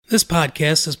This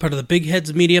podcast is part of the Big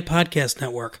Heads Media Podcast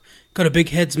Network. Go to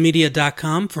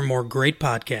bigheadsmedia.com for more great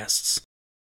podcasts.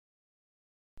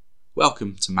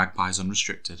 Welcome to Magpies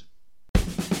Unrestricted.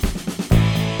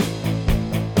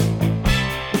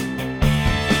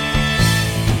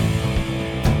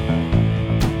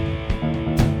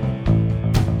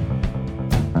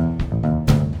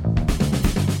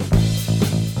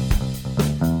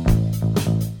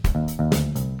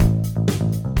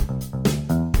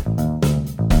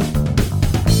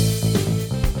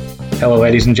 Hello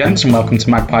ladies and gents, and welcome to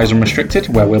Magpies Unrestricted,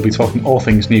 where we'll be talking all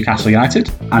things Newcastle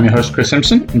United. I'm your host Chris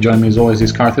Simpson, and joining me as always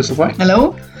is Cara Thistlethwaite.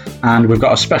 Hello. And we've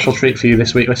got a special treat for you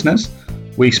this week, listeners.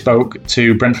 We spoke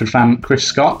to Brentford fan Chris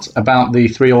Scott about the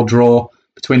 3-3 draw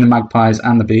between the Magpies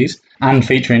and the Bees, and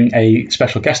featuring a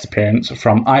special guest appearance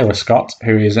from Isla Scott,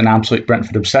 who is an absolute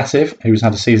Brentford obsessive, who's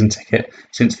had a season ticket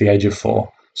since the age of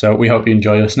 4. So we hope you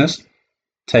enjoy, listeners.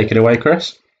 Take it away,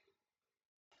 Chris.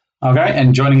 Okay,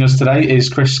 and joining us today is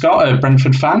Chris Scott, a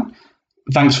Brentford fan.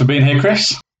 Thanks for being here,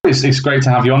 Chris. It's great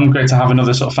to have you on. Great to have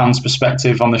another sort of fan's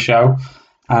perspective on the show.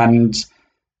 And,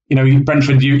 you know,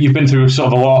 Brentford, you've been through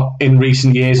sort of a lot in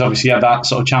recent years. Obviously, you had that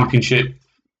sort of championship.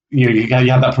 You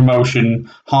had that promotion,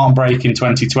 heartbreak in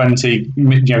 2020,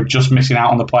 just missing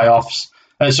out on the playoffs.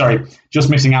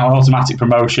 Just missing out on automatic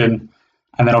promotion.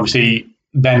 And then obviously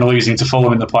losing to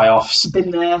Fulham in the playoffs. Been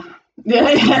there. Yeah,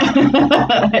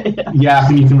 I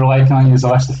think you can relate, can't you, as a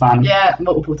Leicester fan? Yeah,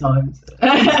 multiple times.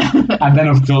 And then,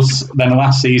 of course,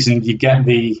 last season you get to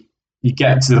the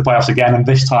playoffs again, and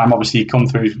this time, obviously, you come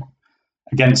through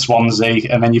against Swansea,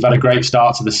 and then you've had a great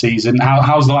start to the season.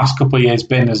 How's the last couple of years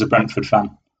been as a Brentford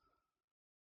fan?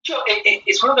 Sure,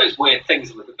 it's one of those weird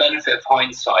things. With the benefit of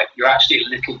hindsight, you're actually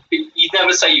you'd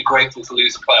never say you're grateful to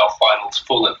lose a playoff final to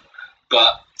Fulham,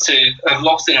 but to have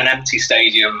lost in an empty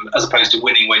stadium as opposed to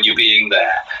winning when you're being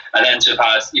there, and then to have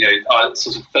had, our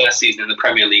sort of first season in the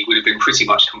Premier League would have been pretty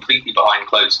much completely behind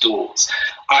closed doors.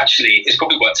 Actually, it's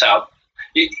probably worked out.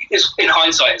 In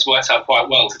hindsight, it's worked out quite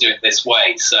well to do it this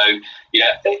way. So,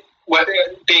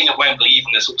 being at Wembley,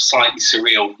 even the sort of slightly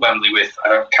surreal Wembley with,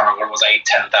 I can't remember, it was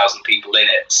 10,000 people in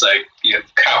it. So,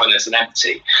 cavernous and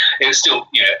empty. It was still,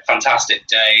 a fantastic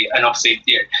day, and obviously,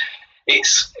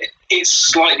 it's a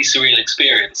slightly surreal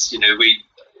experience.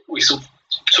 We sort of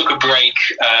took a break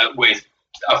with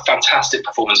a fantastic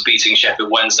performance beating Sheffield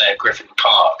Wednesday at Griffin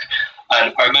Park.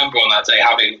 And I remember on that day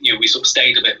having, we sort of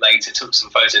stayed a bit later, took some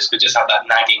photos, but just had that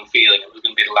nagging feeling it was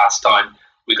going to be the last time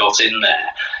we got in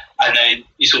there. And then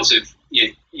you sort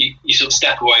of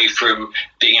step away from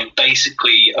being in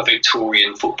basically a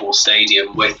Victorian football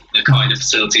stadium with the kind of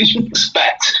facilities you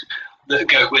expect that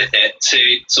go with it,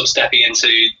 to sort of stepping into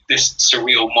this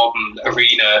surreal modern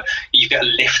arena. You get a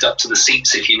lift up to the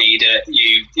seats if you need it.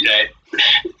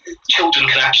 Children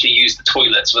can actually use the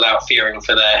toilets without fearing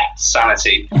for their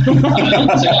sanity. So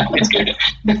it's good.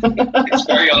 It's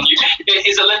very unusual. It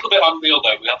is a little bit unreal though.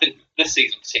 I think this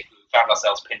season particularly, we found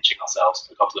ourselves pinching ourselves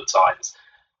a couple of times.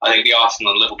 I think the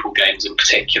Arsenal and Liverpool games in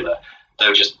particular, they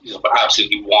were just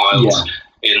absolutely wild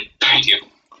in the stadium.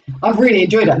 I've really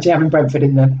enjoyed actually having Brentford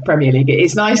in the Premier League.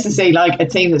 It's nice to see like a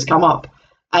team that's come up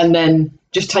and then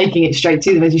just taking it straight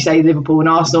to them. As you say, Liverpool and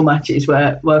Arsenal matches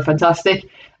were fantastic.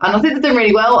 And I think they've done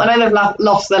really well. I know they've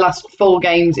lost their last 4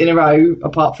 games in a row,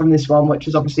 apart from this one, which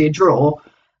was obviously a draw.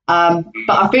 But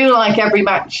I feel like every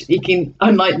match you can,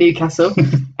 unlike Newcastle,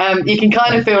 you can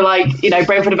kind of feel like,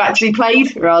 Brentford have actually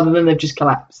played rather than they've just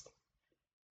collapsed.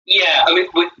 Yeah, I mean,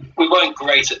 we weren't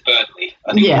great at Burnley,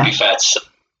 I think would be fair to say.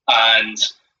 And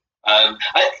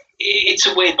it's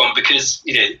a weird one because,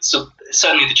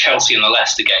 certainly the Chelsea and the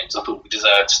Leicester games, I thought we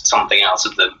deserved something out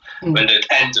of them. When the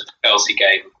end of the Chelsea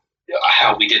game,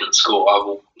 how we didn't score, I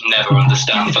will never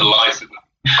understand for the life of me.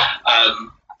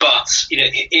 But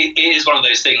it is one of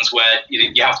those things where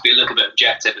you have to be a little bit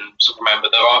objective and sort of remember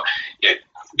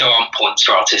there aren't points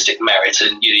for artistic merit,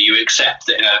 and you accept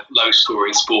that in a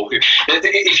low-scoring sport.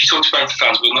 If you talk to Brentford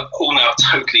fans, we're all now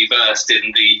totally versed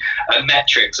in the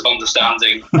metrics of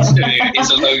understanding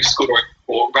it's a low-scoring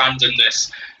sport.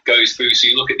 Randomness goes through, so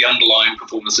you look at the underlying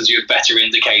performance as your better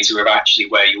indicator of actually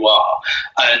where you are.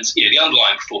 And the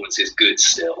underlying performance is good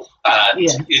still.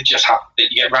 It just happens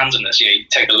that you get randomness. You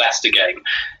take a Leicester game.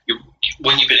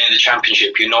 When you've been in the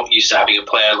Championship, you're not used to having a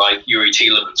player like Yuri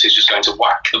Tielemans who's just going to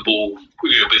whack the ball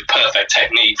with perfect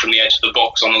technique from the edge of the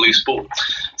box on a loose ball.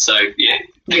 So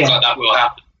things like that will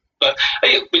happen. But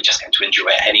we're just going to enjoy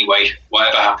it anyway,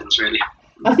 whatever happens, really.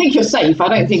 I think you're safe. I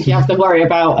don't think you have to worry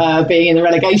about being in the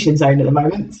relegation zone at the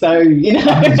moment. So,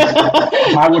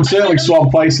 I would certainly swap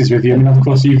places with you. I mean, of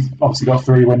course, you've obviously got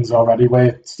 3 wins already.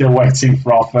 We're still waiting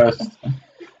for our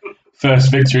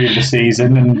first victory of the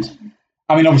season. And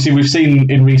I mean, obviously we've seen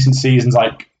in recent seasons,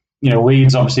 like,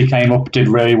 Leeds obviously came up, did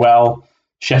really well.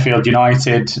 Sheffield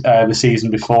United the season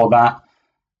before that.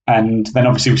 And then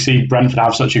obviously we see Brentford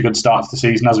have such a good start to the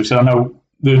season. As we said, I know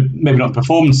maybe not the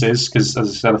performances, because as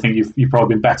I said, I think you've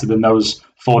probably been better than those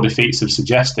 4 defeats have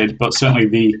suggested, but certainly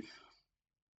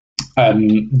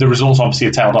the results obviously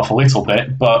have tailed off a little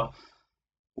bit, but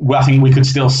I think we could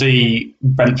still see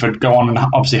Brentford go on and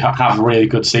obviously have a really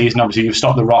good season. Obviously, you've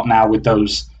stopped the rot now with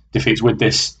those defeats, with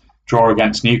this draw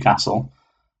against Newcastle.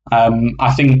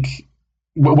 I think,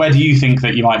 where do you think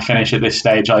that you might finish at this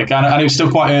stage? Like, I know it's still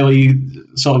quite early,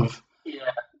 sort of.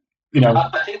 Yeah.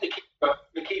 I think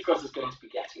the key for us is going to be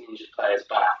getting injured players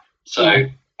back. So,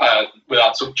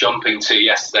 without sort of jumping to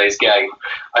yesterday's game,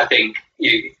 I think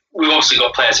we've also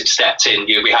got players who've stepped in.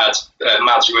 We had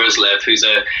Mads Roerslev, who's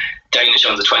a Danish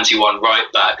under-21 right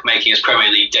back, making his Premier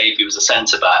League debut as a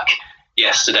centre back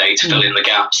yesterday to fill in the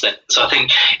gaps there. So I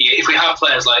think if we have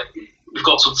players like, we've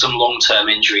got some long-term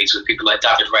injuries with people like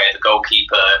David Raya, the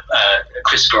goalkeeper,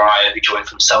 Chris Grier, who joined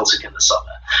from Celtic in the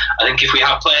summer. I think if we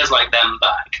have players like them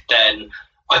back, then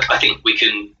I think we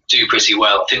can do pretty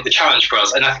well. I think the challenge for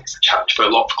us, and I think it's the challenge for a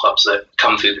lot of clubs that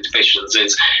come through the divisions,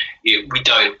 is we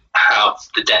don't have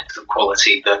the depth of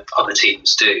quality that other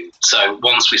teams do. So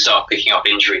once we start picking up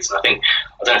injuries, and I don't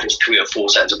know if it's 3 or 4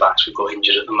 centre backs we've got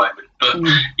injured at the moment, but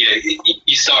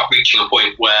you start reaching a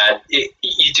point where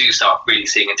you do start really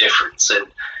seeing a difference. And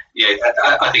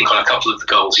I think on a couple of the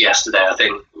goals yesterday, I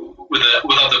think with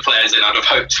other players in, I'd have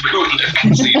hoped we wouldn't have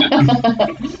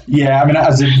conceded. Yeah, I mean,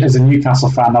 as a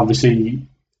Newcastle fan, obviously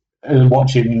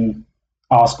watching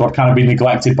our squad kind of be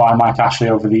neglected by Mike Ashley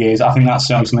over the years, I think that's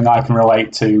certainly something I can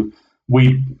relate to.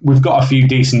 We've got a few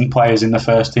decent players in the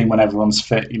first team when everyone's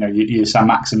fit. Your Sam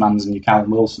Maximans and your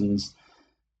Callum Wilsons,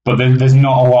 but there's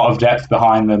not a lot of depth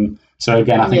behind them. So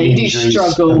again, I think injuries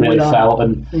are really felt.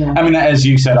 And I mean, as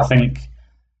you said, I think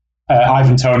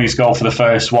Ivan Toney's goal for the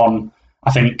first one,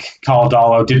 I think Carl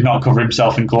Darlow did not cover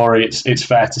himself in glory. It's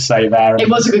fair to say there. It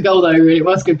was a good goal though. It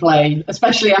was good play,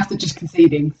 especially after just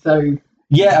conceding. So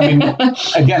yeah, I mean,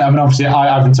 again, obviously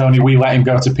Ivan Toney, we let him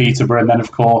go to Peterborough, and then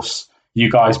of course you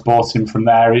guys bought him from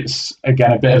there. It's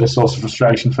again a bit of a source of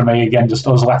frustration for me. Again, just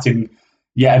us letting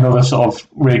yet another sort of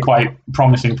really quite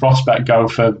promising prospect go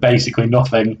for basically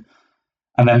nothing.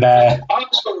 And then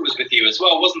Armstrong was with you as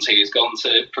well, wasn't he? He's gone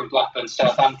from Blackburn to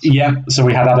Southampton. Yeah, so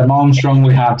we had Adam Armstrong,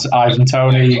 we had Ivan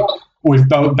Toney. We've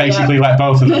basically let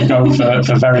both of them go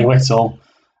for very little.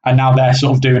 And now they're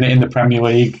sort of doing it in the Premier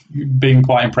League, being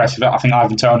quite impressive. I think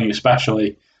Ivan Toney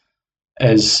especially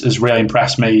has really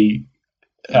impressed me.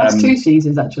 That's 2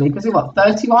 seasons actually, because he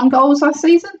 31 goals last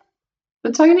season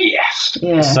for Toney? Yes.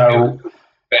 Yeah. So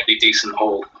very decent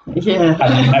haul. Yeah.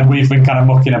 And we've been kind of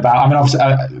mucking about. I mean,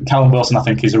 obviously, Callum Wilson, I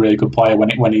think, is a really good player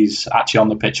when he's actually on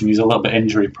the pitch, and he's a little bit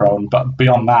injury prone. But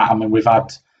beyond that, I mean, we've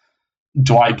had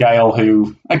Dwight Gale,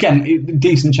 who, again,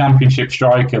 decent Championship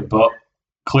striker, but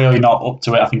clearly not up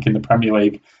to it, I think, in the Premier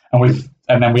League.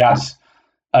 And then we had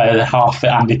half-fit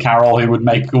Andy Carroll, who would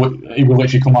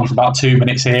literally come on for about 2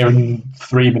 minutes here and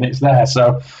 3 minutes there.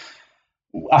 So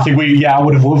I think I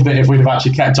would have loved it if we'd have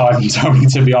actually kept Ivan Toney,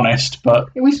 to be honest. But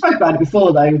we spoke about it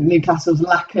before, though, Newcastle's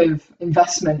lack of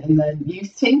investment in the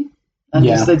youth team. And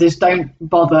they just don't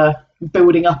bother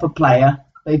building up a player.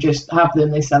 They just have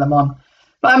them, they sell them on.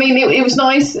 But I mean, it was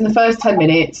nice in the first 10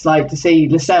 minutes, to see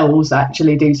Lascelles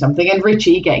actually do something, and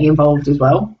Richie getting involved as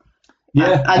well.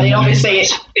 Yeah. And then obviously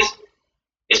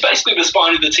it's basically the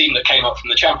spine of the team that came up from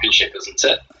the Championship, isn't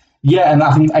it? Yeah, and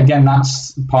I think, again,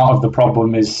 that's part of the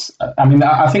problem is, I mean,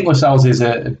 I think Lascelles is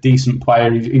a decent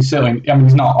player. He's certainly, I mean,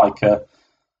 he's not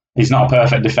a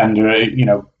perfect defender,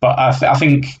 but I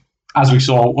think, as we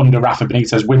saw under Rafa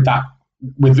Benitez,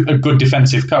 with a good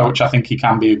defensive coach, I think he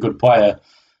can be a good player.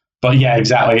 But yeah,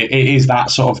 exactly. It is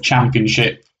that sort of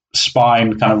Championship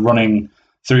spine kind of running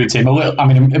through the team.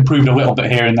 Improved a little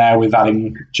bit here and there with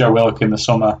adding Joe Willock in the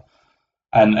summer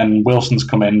and Wilson's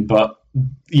come in. But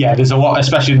yeah, there's a lot,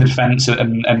 especially in the defence,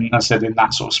 and as I said, in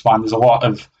that sort of spine, there's a lot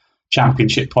of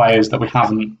Championship players that we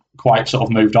haven't quite sort of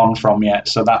moved on from yet.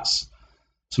 So that's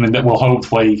something that we'll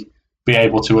hopefully be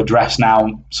able to address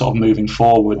now, sort of moving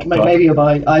forward. Maybe you'll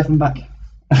buy Ivan back.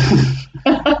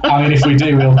 I mean, if we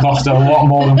do, it'll cost a lot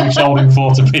more than we sold him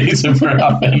for to Peterborough,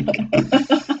 I think.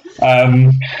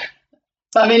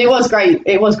 But I mean, it was great.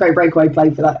 It was great breakaway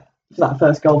play for that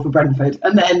first goal for Brentford,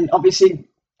 and then obviously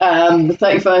the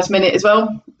 31st minute as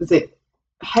well. Was it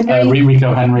Henry?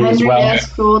 Rico Henry as well. Yeah,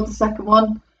 scored the second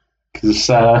one. Because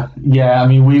I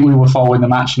mean, we were following the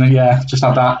match, and just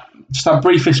had that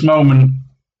briefest moment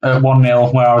at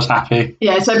 1-0 where I was happy.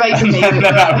 Yeah, so basically and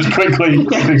then that was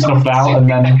quickly snuffed out, and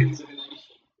then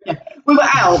we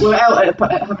were out at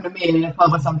having a meal in a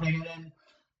pub or something, and then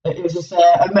it was just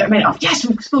a minute of, yes,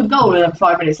 we've scored a goal, and then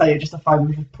 5 minutes later, just a phone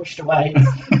was just pushed away.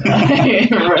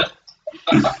 I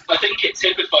think it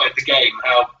typified the game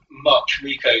how much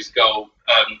Rico's goal.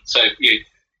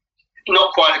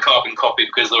 Not quite a carbon copy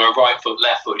because there were right foot,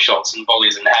 left foot shots and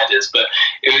volleys and headers, but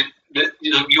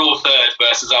your third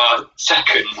versus our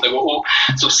second, they were all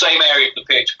sort of same area of the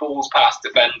pitch, balls past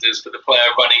defenders, but the player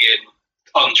running in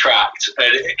untracked.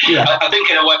 I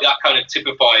think in a way that kind of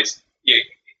typifies.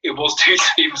 It was two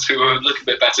teams who were a little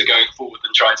bit better going forward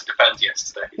than trying to defend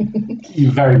yesterday.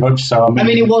 Very much so. I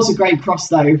mean, it was a great cross,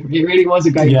 though. It really was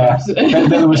a great cross.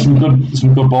 There was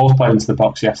some good balls played into the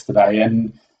box yesterday,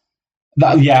 and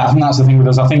I think that's the thing with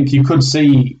us. I think you could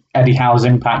see Eddie Howe's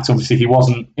impact. Obviously, he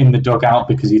wasn't in the dugout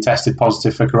because he tested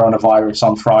positive for coronavirus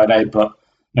on Friday, but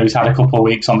he's had a couple of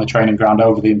weeks on the training ground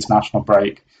over the international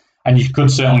break, and you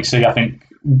could certainly see. I think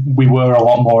we were a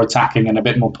lot more attacking and a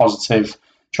bit more positive,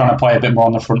 trying to play a bit more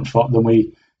on the front foot than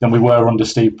we were under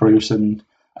Steve Bruce and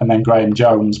then Graham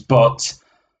Jones. But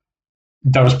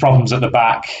there was problems at the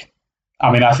back.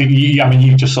 I mean, I think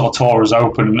you just sort of tore us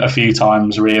open a few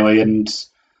times, really. And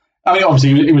I mean,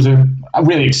 obviously, it was a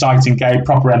really exciting game,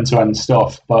 proper end-to-end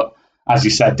stuff. But as you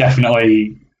said,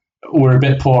 definitely we're a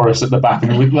bit porous at the back. I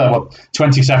mean,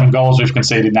 27 goals we've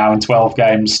conceded now in 12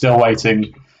 games, still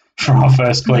waiting for our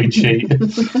first clean sheet,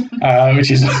 which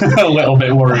is a little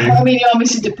bit worrying. I mean, you're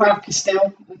missing Dubravka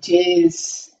still, which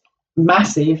is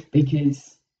massive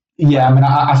because... Yeah, I mean,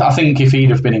 I think if he'd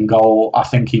have been in goal, I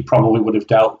think he probably would have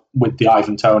dealt with the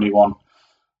Ivan Toney one.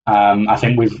 I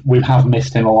think we have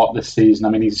missed him a lot this season. I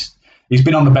mean, he's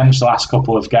been on the bench the last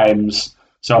couple of games,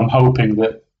 so I'm hoping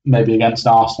that maybe against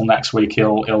Arsenal next week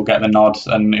he'll get the nod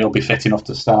and he'll be fit enough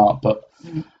to start. But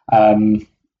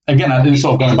again, it's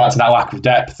sort of going back to that lack of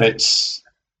depth. It's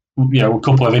a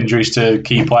couple of injuries to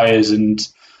key players, and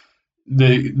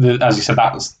the as you said,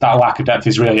 that lack of depth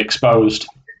is really exposed.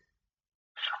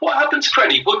 What happened to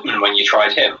Freddie Woodman when you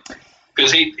tried him?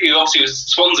 Because he obviously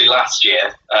was Swansea last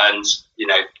year, and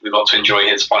we got to enjoy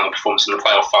his final performance in the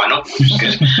playoff final, which was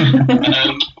good.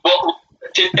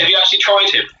 Have you actually tried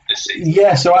him this season?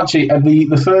 Yeah, so actually,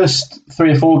 the first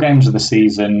 3 or 4 games of the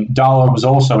season, Darlow was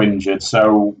also injured,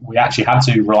 so we actually had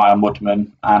to rely on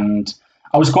Woodman, and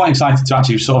I was quite excited to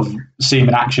actually sort of see him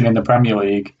in action in the Premier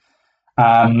League.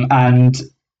 And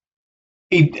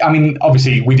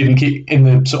obviously, we didn't keep, in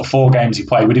the sort of 4 games he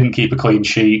played, we didn't keep a clean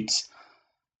sheet.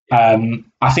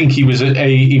 I think he was a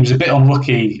bit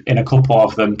unlucky in a couple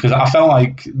of them, because I felt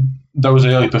like those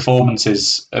early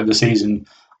performances of the season,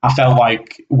 I felt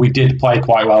like we did play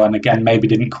quite well, and again maybe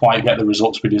didn't quite get the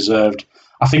results we deserved.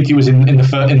 I think it was in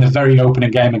the very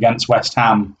opening game against West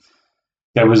Ham.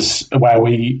 There was where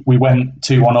we went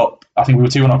 2-1 up. I think we were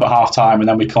 2-1 up at half time, and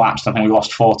then we collapsed. I think we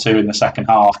lost 4-2 in the second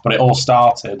half. But it all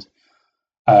started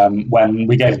when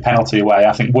we gave a penalty away.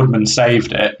 I think Woodman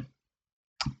saved it,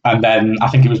 and then I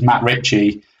think it was Matt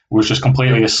Ritchie who was just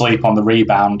completely asleep on the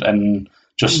rebound and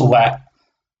just let,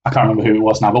 I can't remember who it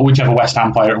was now, but whichever West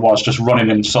Ham player it was, just running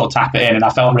and sort of tap it in. And I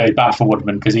felt really bad for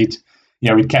Woodman because he'd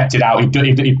kept it out.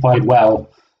 He'd played well,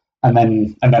 and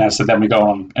then as I said, then we go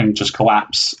on and just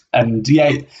collapse. And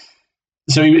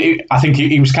so I think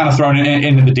he was kind of thrown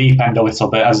in the deep end a little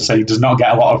bit. As I say, he does not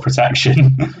get a lot of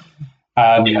protection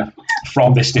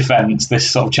from this defence, this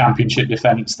sort of championship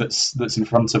defence that's in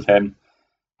front of him.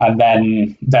 And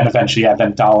then eventually,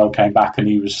 then Darlow came back, and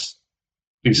he's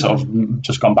sort of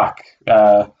just gone back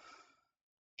to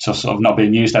sort of not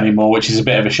being used anymore, which is a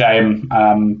bit of a shame.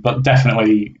 But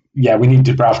definitely, we need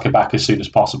Dubravka back as soon as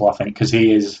possible, I think, because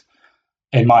he is,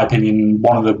 in my opinion,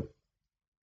 one of the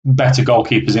better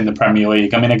goalkeepers in the Premier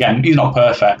League. I mean, again, he's not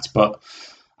perfect, but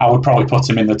I would probably put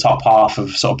him in the top half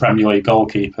of sort of Premier League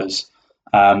goalkeepers.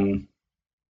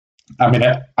 I mean,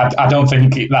 I don't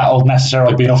think that'll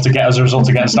necessarily be enough to get us a result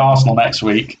against Arsenal next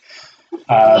week.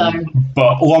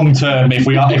 But long term, if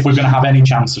we're going to have any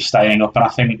chance of staying up, and I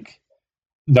think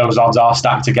those odds are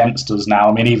stacked against us now.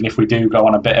 I mean, even if we do go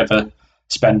on a bit of a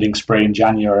spending spree in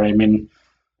January, I mean,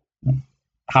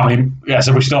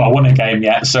 so we've still not won a game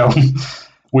yet, so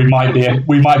we might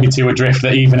be too adrift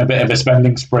that even a bit of a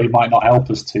spending spree might not help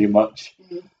us too much.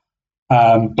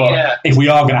 If we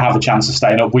are going to have a chance of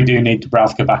staying up, we do need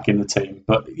Dubravka back in the team.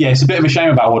 But it's a bit of a shame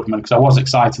about Woodman, because I was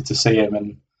excited to see him,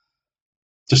 and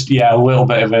just a little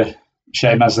bit of a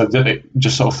shame as they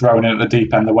just sort of thrown in at the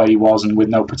deep end the way he was and with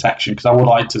no protection, because I would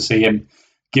like to see him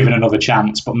given another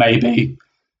chance, but maybe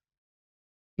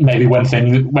when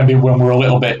we're a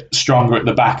little bit stronger at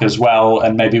the back as well,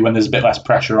 and maybe when there's a bit less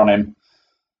pressure on him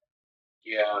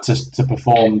to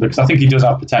perform, because I think he does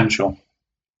have potential.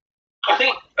 I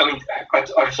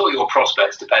I thought your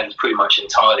prospects depend pretty much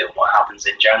entirely on what happens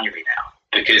in January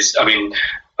now, because I mean,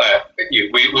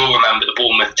 we will remember the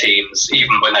Bournemouth teams,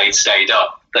 even when they stayed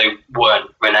up, they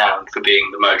weren't renowned for being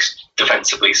the most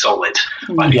defensively solid.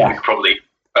 I think we could probably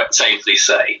safely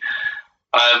say.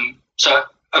 So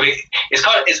I mean,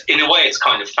 it's in a way it's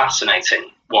kind of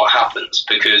fascinating what happens,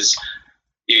 because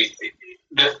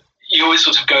you always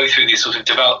sort of go through these sort of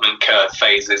development curve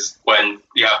phases when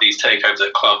you have these takeovers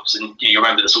at clubs, and you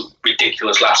remember the sort of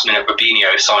ridiculous last minute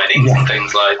Robinho signings and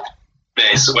things like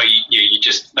this, where you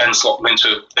just then slot them into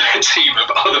a team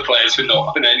of other players who are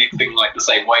not on anything like the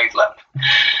same wavelength.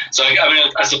 So I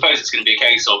mean, I suppose it's going to be a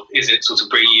case of, is it sort of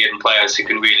bringing in players who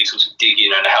can really sort of dig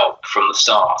in and help from the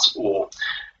start, or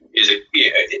is it?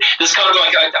 It's kind of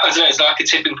like, I don't know, it's like a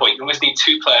tipping point. You almost need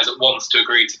two players at once to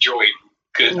agree to join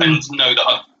and know that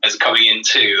other players are coming in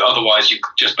too. Otherwise, you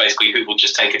just basically, who will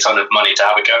just take a ton of money to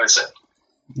have a go at it.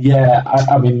 Yeah,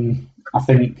 I mean, I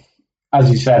think, as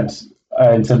you said,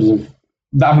 in terms of,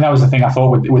 I mean, that was the thing I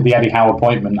thought with the Eddie Howe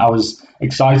appointment. I was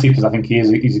excited because I think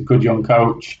he's a good young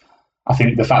coach. I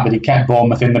think the fact that he kept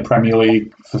Bournemouth in the Premier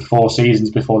League for 4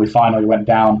 seasons before they finally went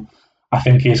down, I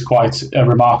think is quite a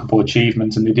remarkable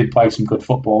achievement, and they did play some good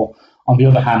football. On the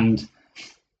other hand,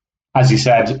 as you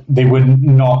said, they were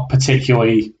not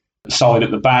particularly solid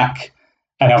at the back,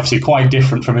 and obviously quite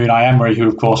different from Unai Emery, who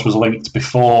of course was linked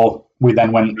before we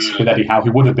then went with Eddie Howe,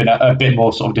 who would have been a bit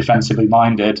more sort of defensively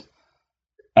minded.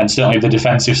 And certainly the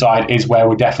defensive side is where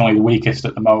we're definitely the weakest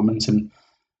at the moment. And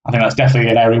I think that's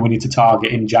definitely an area we need to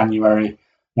target in January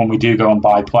when we do go and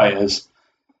buy players.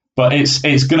 But it's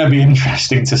going to be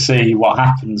interesting to see what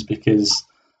happens, because,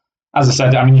 as I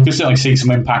said, I mean, you could certainly see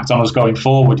some impact on us going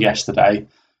forward yesterday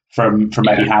from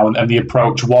Eddie Howe, and the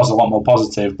approach was a lot more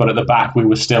positive, but at the back we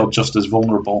were still just as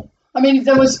vulnerable. I mean,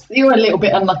 you were a little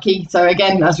bit unlucky. So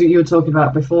again, as you were talking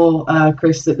about before,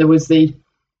 Chris, that there was the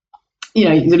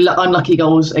unlucky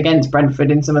goals against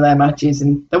Brentford in some of their matches,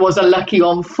 and there was a lucky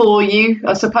one for you,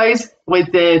 I suppose,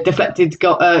 with the deflected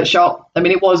shot. I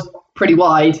mean, it was pretty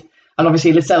wide, and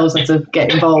obviously Lascelles had to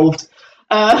get involved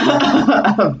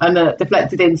and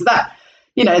deflected in. So that,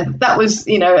 that was,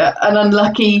 an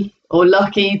unlucky or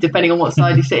lucky, depending on what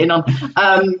side you're sitting on,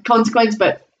 consequence.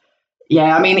 But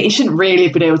yeah, I mean, it shouldn't really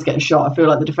have been able to get a shot. I feel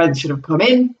like the defence should have come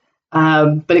in,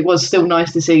 but it was still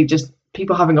nice to see just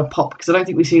people having a pop, because I don't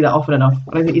think we see that often enough.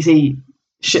 I don't think you see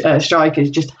strikers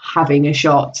just having a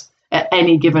shot at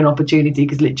any given opportunity,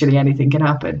 because literally anything can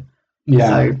happen. Yeah.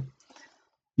 So,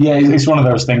 yeah, it's one of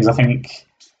those things. I think,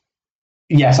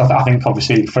 yes, I think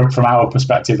obviously from our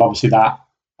perspective, obviously that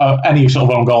any sort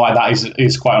of own goal like that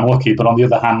is quite unlucky. But on the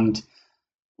other hand,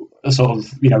 sort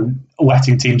of,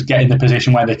 letting teams get in the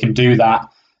position where they can do that,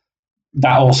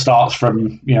 that all starts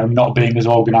from, not being as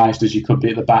organised as you could be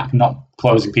at the back, not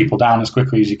closing people down as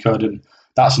quickly as you could. And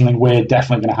that's something we're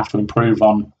definitely going to have to improve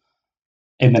on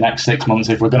in the next 6 months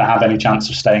if we're going to have any chance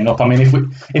of staying up. I mean,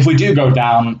 if we do go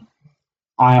down,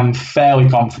 I am fairly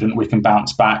confident we can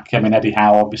bounce back. I mean, Eddie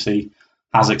Howe obviously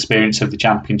has experience of the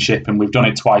Championship, and we've done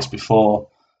it twice before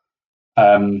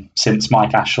since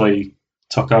Mike Ashley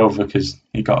took over, because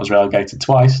he got us relegated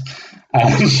twice,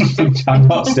 which I'm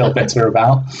not still bitter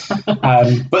about.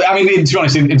 But I mean, to be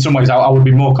honest, in some ways, I would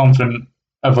be more confident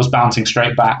of us bouncing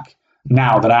straight back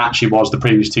now than I actually was the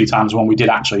previous 2 times when we did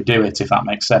actually do it, if that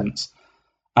makes sense.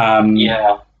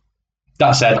 Yeah.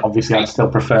 That said, obviously, I'd still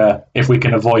prefer if we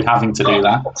can avoid having to do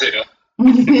that.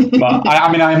 But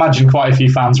I mean, I imagine quite a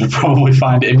few fans would probably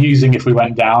find it amusing if we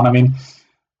went down. I mean,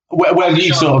 where have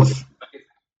you sort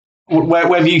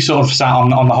of sat on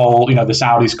the whole, the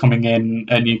Saudis coming in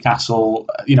at Newcastle,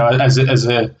 as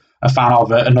a fan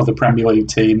of another Premier League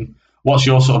team? What's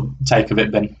your sort of take of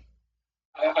it been?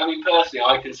 I mean, personally,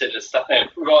 I consider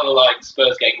rather like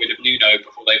Spurs getting rid of Nuno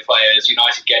before they players,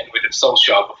 United getting rid of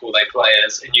Solskjaer before they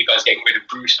players, and you guys getting rid of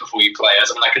Bruce before you players.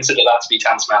 I mean, I consider that to be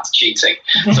tantamount to cheating.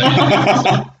 So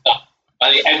I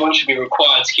think everyone should be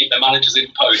required to keep their managers in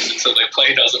post until they've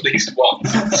played us at least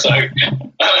once. So,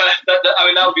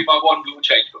 that would be my one rule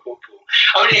change for football.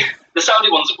 I mean, the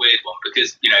Saudi one's a weird one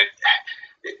because,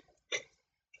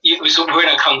 we're in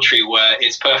a country where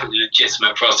it's perfectly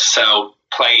legitimate for us to sell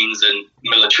planes and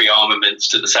military armaments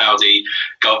to the Saudi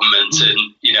government, and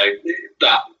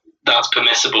that's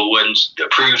permissible and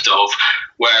approved of.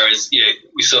 Whereas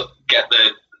we sort of get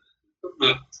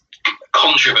the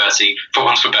controversy, for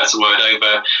want of a better word,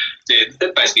 over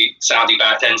basically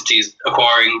Saudi-backed entities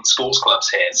acquiring sports clubs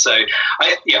here. So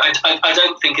I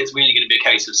don't think it's really going to be a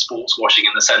case of sports washing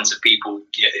in the sense of people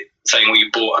saying, well, you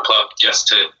bought a club just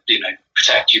to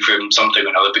protect you from something or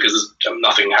another, because there's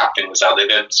nothing happening with Saudi.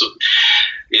 They're sort of,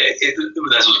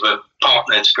 there's sort of a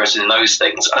partner to progress in those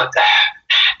things.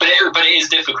 but it is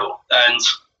difficult, and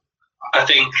I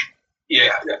think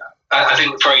I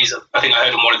think the phrase I think I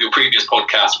heard on one of your previous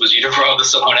podcasts was you'd have rather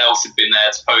someone else had been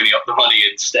there to pony up the money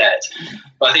instead.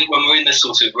 But I think when we're in this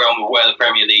sort of realm of where the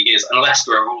Premier League is, unless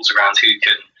there are rules around who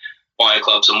can buy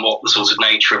clubs and what the sort of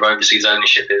nature of overseas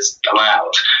ownership is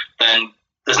allowed, then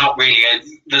there's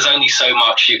only so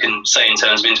much you can say in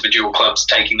terms of individual clubs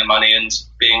taking the money and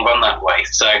being run that way.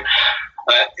 So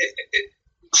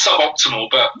suboptimal,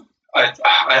 but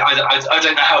I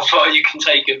don't know how far you can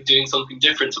take it doing something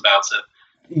different about it.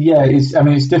 Yeah,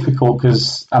 it's difficult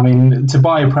because, to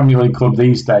buy a Premier League club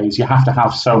these days, you have to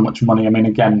have so much money.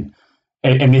 Again,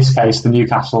 in this case, the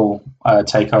Newcastle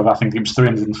takeover, I think it was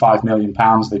 £305 million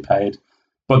they paid.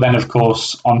 But then, of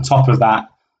course, on top of that,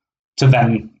 to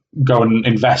then go and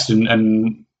invest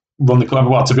and run the club,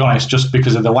 well, to be honest, just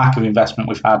because of the lack of investment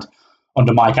we've had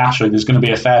under Mike Ashley, there's going to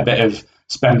be a fair bit of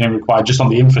spending required just on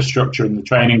the infrastructure and the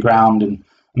training ground and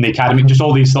the academy, just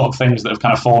all these sort of things that have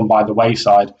kind of fallen by the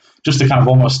wayside, just to kind of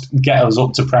almost get us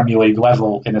up to Premier League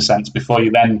level in a sense before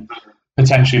you then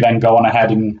potentially then go on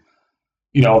ahead and,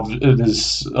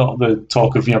 there's the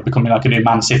talk of, becoming like a new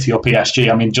Man City or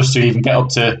PSG. Just to even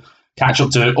catch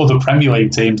up to other Premier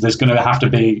League teams, there's going to have to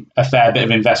be a fair bit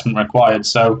of investment required.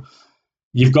 So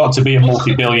you've got to be a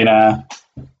multi-billionaire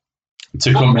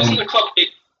to come in. Wasn't the club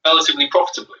relatively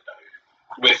profitably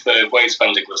with the way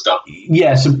spending was done?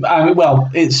 Yes,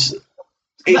 it's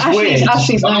weird.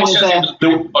 Ashley's known as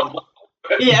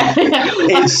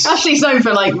Ashley's known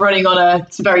for running on a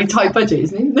very tight budget,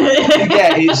 isn't he?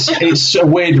 Yeah, it's a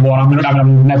weird one.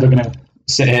 I'm never going to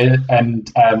sit here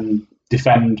and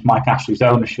defend Mike Ashley's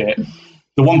ownership.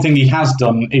 The one thing he has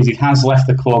done is he has left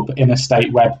the club in a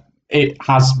state where it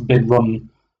has been run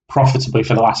profitably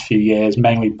for the last few years,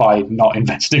 mainly by not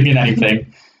investing in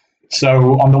anything.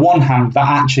 So on the one hand, that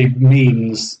actually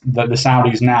means that the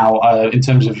Saudis now, in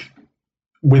terms of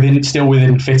still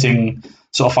within fitting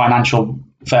sort of financial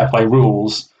fair play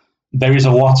rules, there is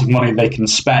a lot of money they can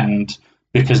spend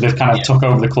because they've kind of took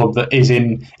over the club that is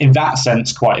in that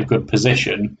sense quite a good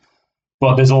position.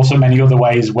 But there's also many other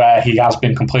ways where he has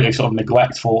been completely sort of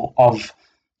neglectful of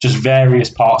just various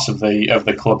parts of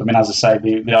the club. As I say,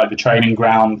 the training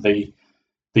ground, the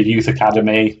youth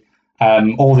academy.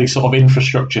 All these sort of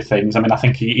infrastructure things. I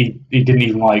think he didn't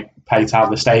even pay to have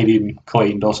the stadium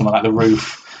cleaned or something like the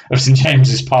roof of St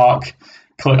James's Park.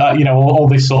 All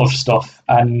this sort of stuff.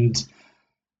 And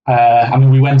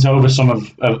we went over some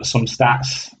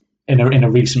stats in a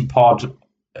recent pod,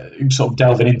 sort of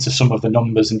delving into some of the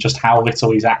numbers and just how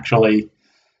little he's actually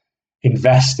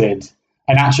invested,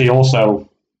 and actually also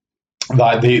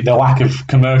the lack of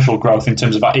commercial growth in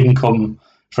terms of that income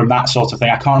from that sort of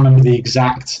thing. I can't remember the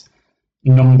exact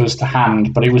numbers to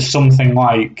hand, but it was something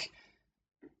like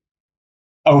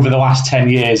over the last 10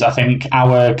 years, I think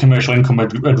our commercial income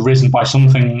had risen by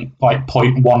something like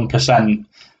 0.1%,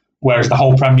 whereas the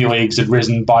whole Premier League's had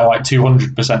risen by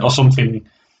 200% or something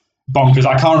bonkers.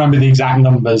 I can't remember the exact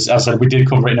numbers. As I said, we did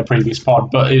cover it in a previous pod,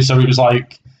 but it was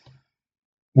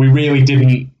we really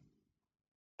didn't.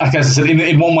 I guess I said,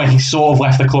 in one way, he sort of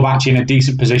left the club actually in a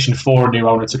decent position for a new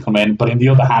owner to come in. But in the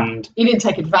other hand, he didn't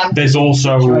take advantage. There's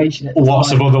also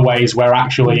lots of other ways where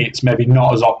actually it's maybe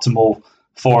not as optimal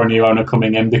for a new owner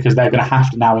coming in because they're going to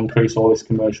have to now increase all this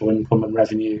commercial income and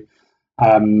revenue. They're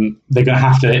going to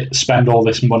have to spend all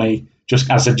this money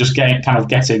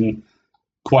getting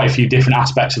quite a few different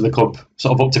aspects of the club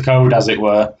sort of up to code, as it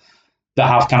were, that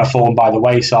have kind of fallen by the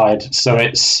wayside. So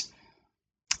it's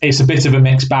a bit of a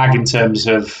mixed bag in terms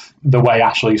of the way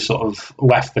Ashley sort of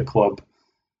left the club.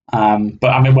 But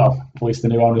at least the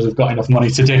new owners have got enough money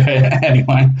to do it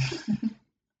anyway.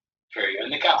 True,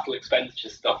 and the capital expenditure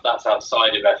stuff, that's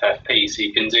outside of FFP, so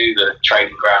you can do the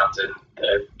training ground and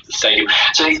the stadium.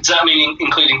 So does that mean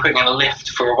including putting in a lift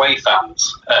for away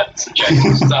fans at St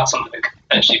James? Is that something that could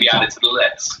potentially be added to the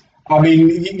list?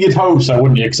 You'd hope so,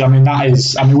 wouldn't you? Because that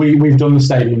is, we've done the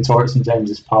stadium tour at St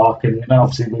James's Park, and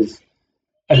obviously we've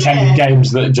attended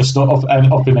games that are just up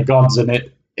in the gods,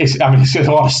 and it's a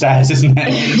lot of stairs, isn't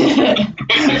it?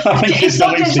 I think it's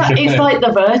not just that, it's like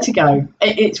the vertigo.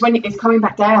 It's when it's coming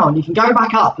back down. You can go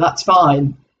back up, that's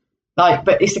fine.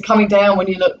 But it's the coming down when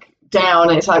you look down,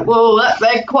 and it's whoa,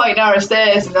 they're quite narrow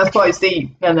stairs, and that's quite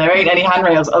steep, and there ain't any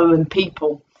handrails other than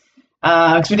people.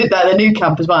 Because we did that at the new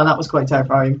camp as well, and that was quite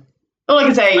terrifying. All I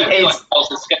can say is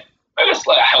just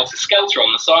like a helter-skelter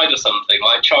on the side or something,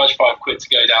 charge £5 to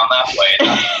go down that way,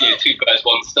 and two birds,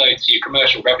 one stone, so your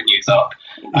commercial revenue's up,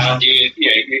 and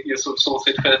you're sort of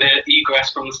sorted for the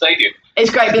egress from the stadium. It's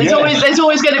great, but there's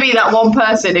always going to be that one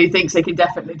person who thinks they can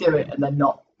definitely do it, and they're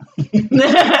not.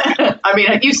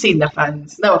 You've seen the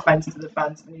fans. No offence to the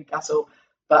fans of Newcastle,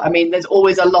 But I mean, there's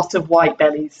always a lot of white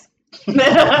bellies. That's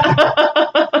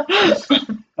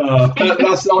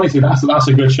honestly that's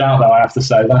a good shout though. I have to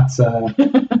say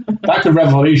that could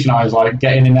revolutionise like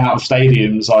getting in and out of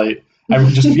stadiums. Like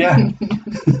just get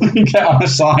on the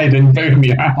side and boom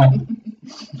you out. I'm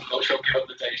not sure I'll give up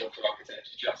the day job for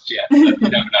architecture just yet. But you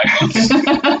never know.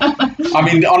 I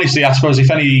mean, honestly, I suppose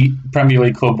if any Premier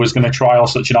League club was going to trial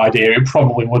such an idea, it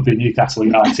probably would be Newcastle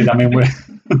United. I mean,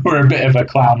 we're a bit of a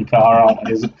clown car, aren't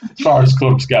we, as far as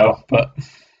clubs go? But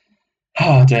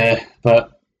oh dear.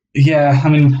 But yeah, I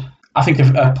mean, I think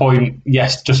a point,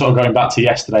 yes, just sort of going back to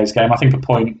yesterday's game, I think a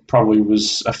point probably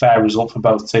was a fair result for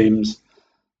both teams.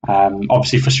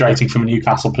 Obviously frustrating from a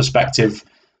Newcastle perspective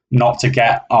not to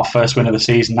get our first win of the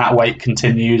season. That wait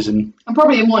continues. And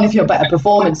probably in one of your better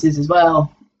performances as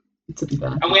well, to be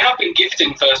fair. And we have been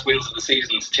gifting first wins of the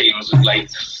season to teams of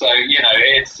late. So,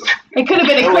 it could have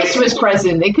been a Christmas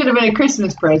present. It could have been a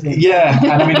Christmas present. Yeah,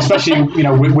 and I mean, especially,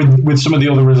 with some of the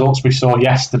other results we saw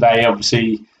yesterday,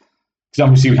 obviously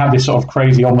we had this sort of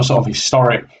crazy, almost sort of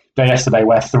historic day yesterday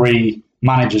where 3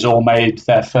 managers all made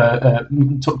their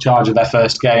took charge of their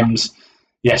first games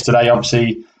yesterday.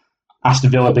 Obviously,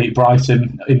 Aston Villa beat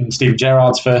Brighton in Steven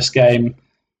Gerrard's first game.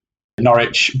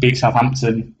 Norwich beat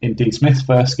Southampton in Dean Smith's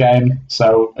first game.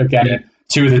 So again,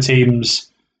 2 of the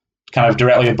teams kind of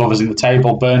directly above us in the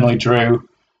table. Burnley drew.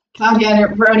 Claudio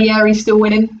Ranieri's still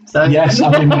winning. So yes,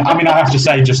 I mean, I have to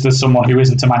say, just as someone who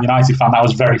isn't a Man United fan, that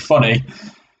was very funny.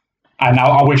 And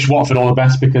I wish Watford all the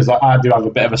best because I do have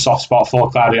a bit of a soft spot for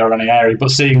Claudio Ranieri.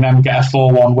 But seeing them get a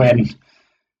 4-1 win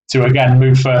to again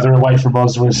move further away from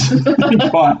us was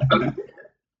quite.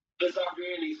 There's that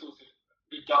really sort of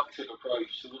reductive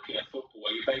approach to looking at football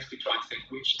where you're basically trying to think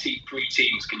which 3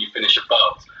 teams can you finish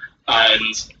above.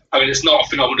 And I mean, it's not a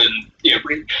phenomenon.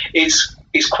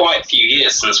 It's quite a few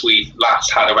years since we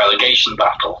last had a relegation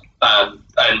battle.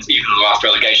 And even the last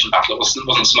relegation battle, it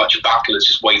wasn't so much a battle as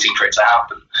just waiting for it to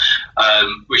happen,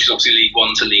 which is obviously League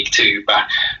 1 to League 2 back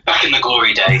in the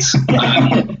glory days.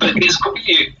 But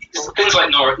things like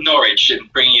Norwich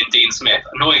and bringing in Dean Smith,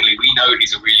 annoyingly, we know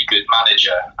he's a really good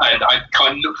manager, and I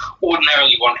kind of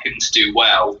ordinarily want him to do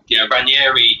well.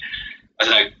 Ranieri, I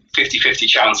don't know, 50-50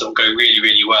 chance it'll go really,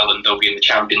 really well and they'll be in the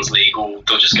Champions League, or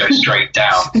they'll just go straight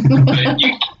down.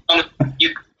 But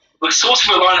we're sort of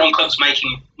reliant on clubs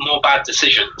making more bad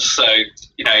decisions. So,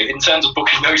 in terms of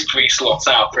booking those 3 slots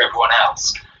out for everyone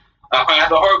else, I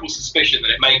have a horrible suspicion that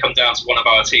it may come down to one of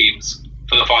our teams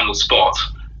for the final spot,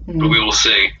 but we will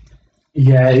see.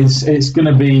 Yeah, it's going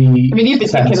to be. I mean, you've been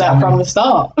thinking that from the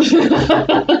start.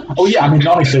 Oh yeah, I mean,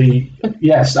 honestly,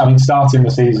 yes. I mean, starting the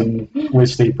season with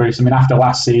Steve Bruce. I mean, after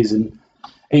last season,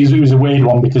 it was a weird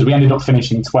one because we ended up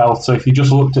finishing 12th. So if you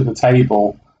just looked at the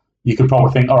table, you could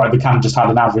probably think, all right, they kind of just had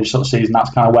an average sort of season. That's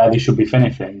kind of where they should be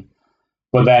finishing.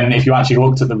 But then if you actually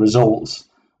looked at the results,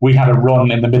 we had a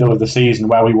run in the middle of the season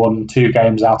where we won 2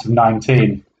 games out of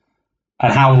 19.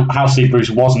 And how Steve Bruce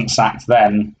wasn't sacked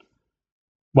then,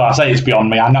 well, I say it's beyond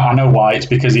me. I know why. It's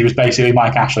because he was basically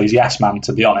Mike Ashley's yes man,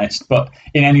 to be honest. But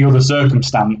in any other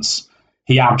circumstance,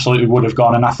 he absolutely would have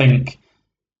gone. And I think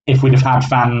if we'd have had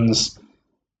fans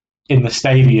in the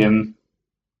stadium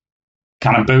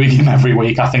kind of booing him every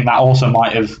week, I think that also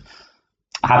might have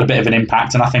had a bit of an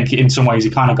impact. And I think in some ways he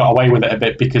kind of got away with it a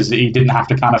bit because he didn't have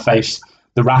to kind of face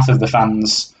the wrath of the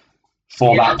fans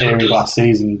for that period last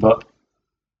season. But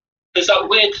there's that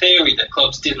weird theory that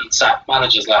clubs didn't sack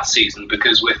managers last season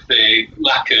because with the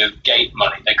lack of gate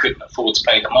money, they couldn't afford to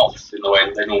pay them off in the way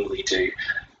that they normally do.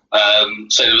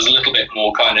 So there was a little bit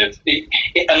more kind of,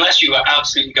 unless you were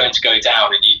absolutely going to go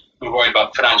down and you were worried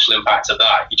about the financial impact of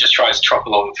that, you just try to trot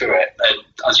along through it. And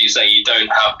as you say, you don't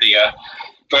have the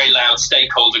very loud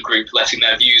stakeholder group letting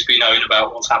their views be known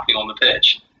about what's happening on the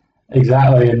pitch.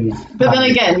 Exactly. But then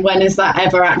again, when has that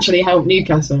ever actually helped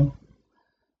Newcastle?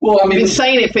 Well, I mean, we've been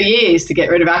saying it for years to get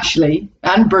rid of Ashley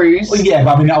and Bruce. Well, yeah,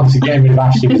 but I mean, obviously getting rid of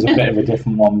Ashley was a bit of a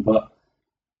different one, but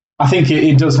I think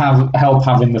it does help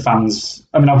having the fans.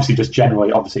 I mean, obviously, just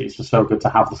generally, obviously, it's just so good to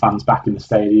have the fans back in the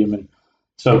stadium and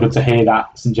so good to hear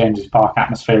that St James's Park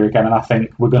atmosphere again. And I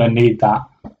think we're going to need that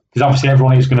because obviously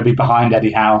everyone is going to be behind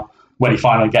Eddie Howe when he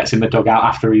finally gets in the dugout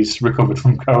after he's recovered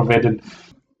from COVID, and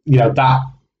that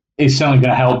is certainly going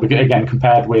to help again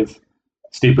compared with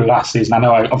Steve Bruce last season. I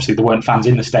know obviously there weren't fans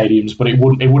in the stadiums, but it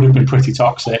would have been pretty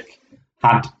toxic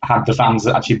had the fans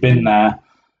actually been there.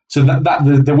 So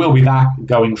that there will be that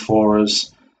going for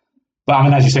us. But I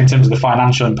mean, as you say, in terms of the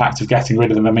financial impact of getting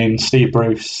rid of them, I mean, Steve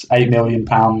Bruce, £8 million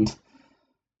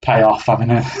payoff. I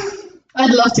mean, I'd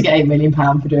love to get £8 million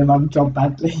for doing my job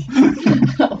badly.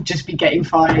 just be getting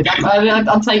fired.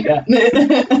 I'll take that.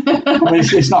 Well,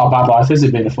 it's not a bad life, is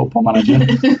it, being a football manager?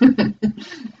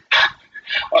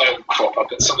 I'll crop up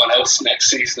at someone else next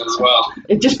season as well.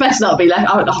 It just best not be left.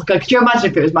 Oh God, could you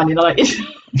imagine if it was Man United?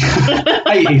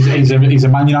 Hey, he's a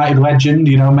Man United legend,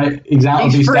 you know, mate. He's out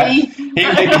of his depth. He's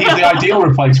the ideal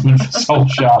replacement for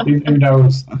Solskjaer. Who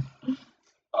knows? Bring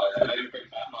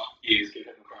back Mark Hughes, give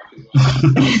him a crack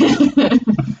as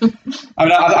well. I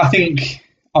mean, I think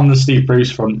on the Steve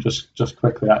Bruce front, just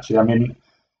quickly, actually, I mean,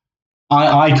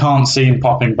 I can't see him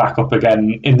popping back up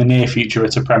again in the near future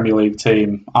at a Premier League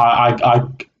team. I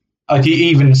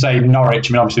even say Norwich.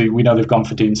 I mean, obviously, we know they've gone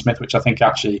for Dean Smith, which I think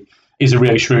actually is a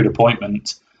really shrewd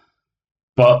appointment.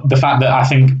 But the fact that I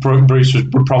think Bruce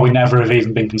would probably never have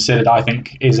even been considered, I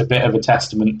think, is a bit of a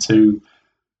testament to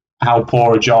how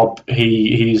poor a job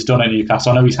he's done at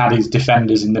Newcastle. I know he's had his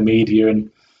defenders in the media,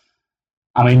 and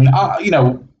I mean,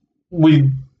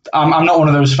 I'm not one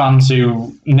of those fans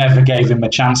who never gave him a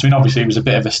chance. I mean, obviously, it was a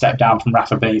bit of a step down from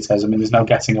Rafa Benitez. I mean, there's no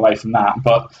getting away from that.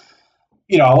 But,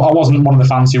 you know, I wasn't one of the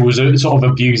fans who was sort of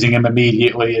abusing him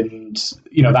immediately and,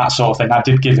 you know, that sort of thing. I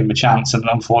did give him a chance, and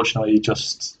unfortunately, it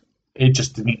just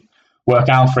didn't work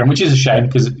out for him, which is a shame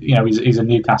because, you know, he's a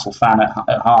Newcastle fan at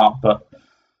heart. But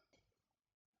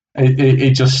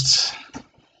it just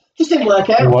didn't work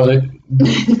out.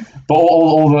 But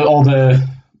all the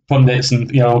pundits and,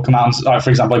 you know, come out and, like, for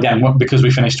example, again, because we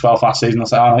finished 12th last season, they'll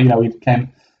say, oh, you know,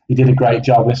 he did a great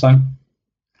job. It's like,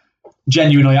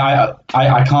 genuinely, I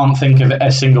can't think of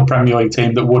a single Premier League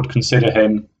team that would consider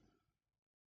him,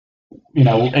 you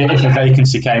know, if a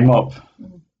vacancy came up.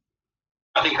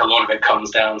 I think a lot of it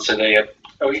comes down to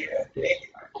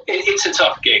it's a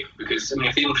tough gig because, I mean,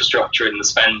 if the infrastructure and the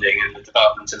spending and the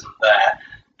development isn't there,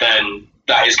 then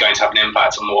that is going to have an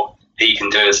impact on what he can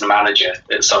do as a manager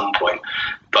at some point.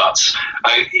 But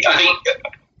I think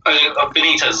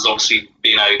Benitez has obviously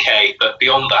been okay, but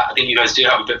beyond that, I think you guys do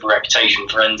have a bit of a reputation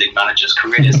for ending managers'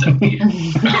 careers, don't you?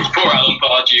 Poor Alan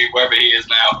Pardew, wherever he is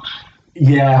now.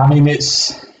 Yeah, I mean,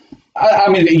 as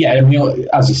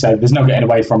you said, there's no getting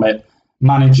away from it.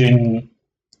 Managing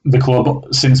the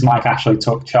club since Mike Ashley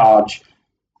took charge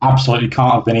absolutely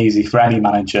can't have been easy for any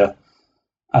manager,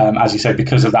 as you said,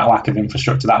 because of that lack of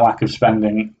infrastructure, that lack of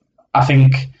spending. I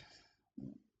think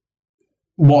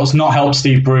what's not helped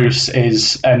Steve Bruce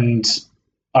is, and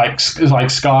like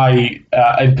Sky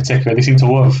in particular, they seem to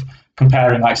love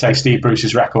comparing, like, say, Steve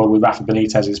Bruce's record with Rafa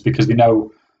Benitez's because they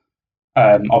know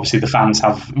obviously the fans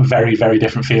have very, very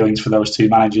different feelings for those two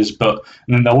managers, and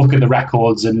then they'll look at the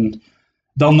records and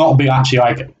they'll not be actually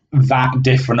like that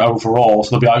different overall.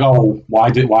 So they'll be like, oh, why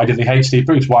did they hate Steve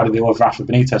Bruce? Why did they love Rafa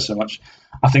Benitez so much?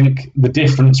 I think the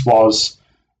difference was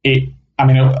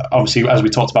obviously, as we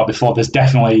talked about before, there's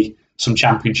definitely some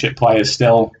championship players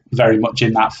still very much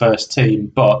in that first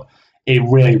team, but it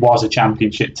really was a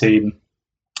championship team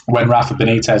when Rafa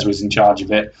Benitez was in charge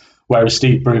of it, whereas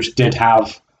Steve Bruce did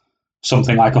have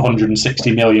something like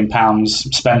 £160 million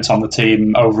spent on the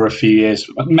team over a few years,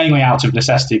 mainly out of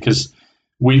necessity because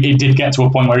it did get to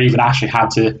a point where even Ashley had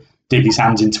to dig his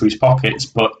hands into his pockets.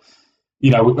 But,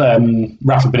 you know,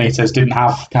 Rafa Benitez didn't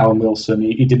have Callum Wilson,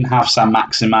 he didn't have Sam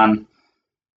Maximan.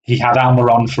 He had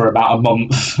Almiron for about a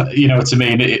month, you know what I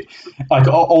mean? Like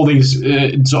all these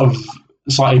sort of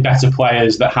slightly better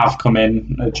players that have come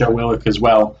in, Joe Willock as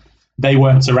well, they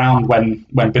weren't around when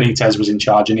Benitez was in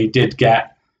charge, and he did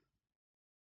get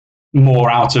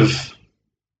more out of,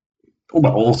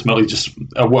 well, ultimately just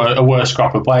a worse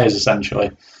crop of players, essentially.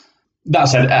 That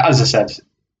said, as I said,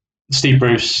 Steve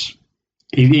Bruce,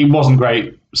 he wasn't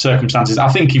great circumstances. I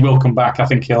think he will come back. I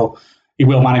think he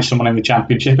will manage someone in the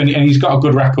Championship, and he's got a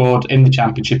good record in the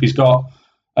Championship. He's got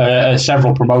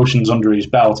several promotions under his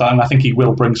belt, and I think he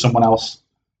will bring someone else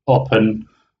up and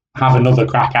have another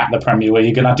crack at the Premier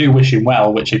League. And I do wish him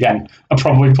well, which again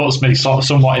probably puts me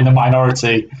somewhat in the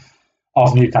minority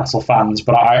of Newcastle fans.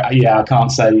 But I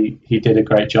can't say he did a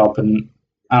great job, and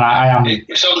I am.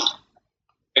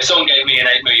 If someone gave me an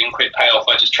 £8 million payoff,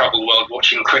 I'd just travel the world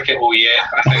watching cricket all year.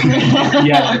 I think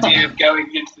the idea of going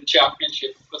into the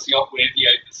Championship, putting up with the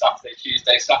Saturday,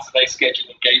 Tuesday, Saturday schedule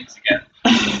of games again.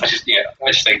 I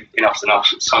just think enough's enough.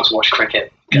 It's time to watch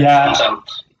cricket.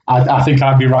 I think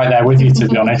I'd be right there with you, to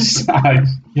be honest. £8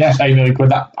 million,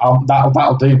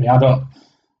 that'll do me. I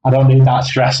don't need that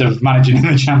stress of managing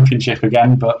in the Championship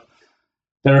again. But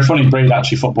they're a funny breed,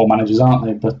 actually, football managers, aren't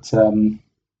they? But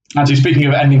actually, speaking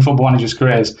of ending football managers'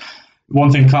 careers, one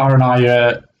thing Cara and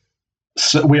I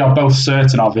we are both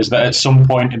certain of is that at some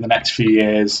point in the next few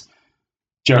years,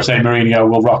 Jose Mourinho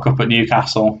will rock up at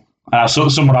Newcastle. And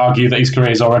some would argue that his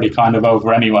career is already kind of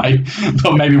over anyway,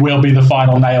 but maybe we'll be the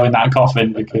final nail in that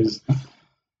coffin because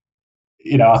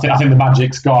I think the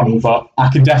magic's gone. But I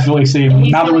could definitely see him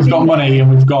now that we've got money and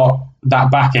we've got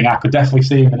that backing. I could definitely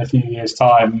see him in a few years'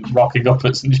 time rocking up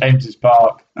at St James's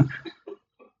Park.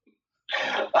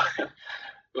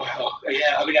 Well,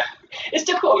 yeah, I mean, it's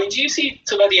difficult. I mean, do you see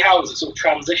sort of Eddie Howe as a sort of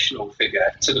transitional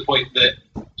figure to the point that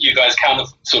you guys kind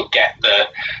of sort of get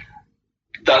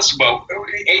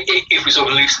if we sort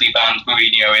of loosely band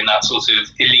Mourinho in that sort of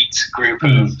elite group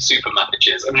of super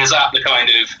managers, I mean, is that the kind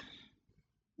of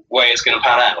way it's going to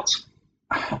pan out?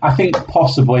 I think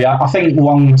possibly. I think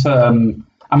long term,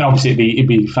 I mean, obviously it'd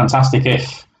be fantastic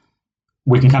if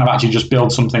we can kind of actually just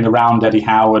build something around Eddie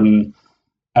Howe and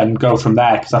go from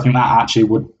there, because I think that actually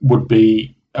would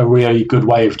be a really good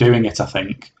way of doing it, I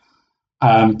think.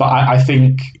 But I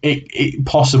think it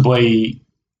possibly,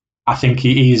 I think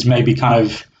he is maybe kind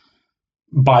of,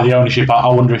 by the ownership, I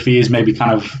wonder if he is maybe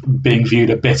kind of being viewed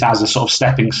a bit as a sort of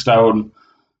stepping stone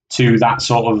to that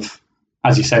sort of,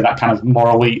 as you say, that kind of more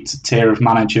elite tier of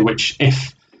manager, which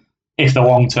if the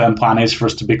long-term plan is for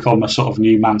us to become a sort of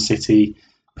new Man City,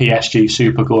 PSG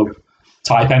super club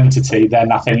type entity,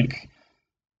 then I think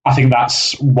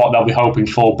that's what they'll be hoping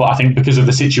for. But I think because of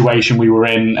the situation we were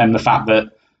in and the fact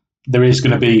that there is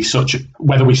going to be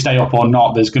whether we stay up or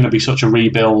not, there's going to be such a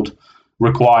rebuild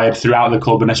required throughout the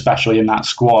club and especially in that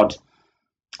squad.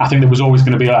 I think there was always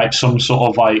going to be like some sort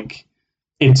of like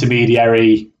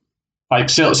intermediary, like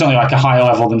certainly like a higher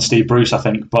level than Steve Bruce, I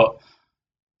think. But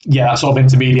yeah, that sort of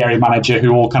intermediary manager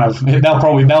who will kind of, he'll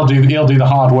do the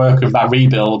hard work of that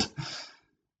rebuild.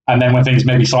 And then when things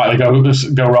maybe slightly go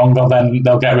wrong,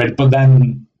 they'll get rid. But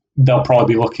then they'll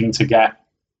probably be looking to get,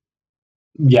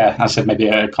 I said maybe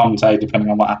a Conte,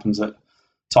 depending on what happens at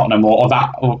Tottenham, or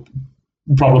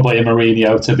probably a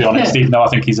Mourinho, to be honest. Even though I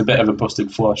think he's a bit of a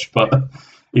busted flush, but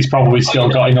he's probably still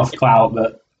got enough clout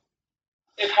that.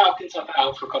 If Howe can tough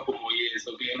out for a couple more years,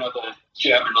 there'll be another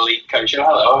German elite coach.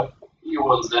 Hello, you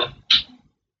one's there.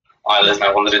 There's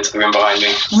no one that into the room behind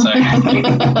me.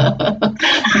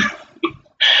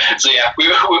 So yeah, we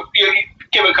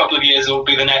give it a couple of years, it'll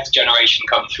be the next generation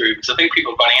come through, because I think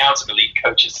people are running out of elite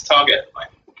coaches to target at the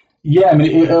moment. Yeah, I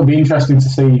mean, it'll be interesting to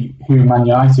see who Man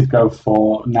United go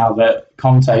for now that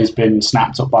Conte's been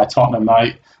snapped up by Tottenham.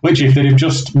 Literally, if they'd have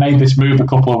just made this move a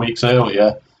couple of weeks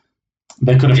earlier,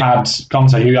 they could have had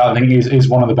Conte, who I think is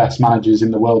one of the best managers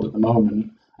in the world at the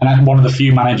moment, and one of the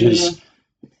few managers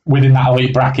within that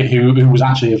elite bracket who was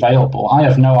actually available. I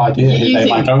have no idea who they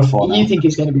might go for now. You think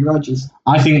it's going to be Rodgers?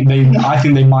 I think they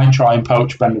might try and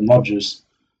poach Brendan Rodgers,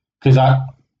 because I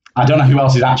don't know who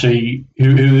else is actually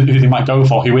who they might go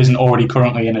for who isn't already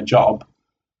currently in a job.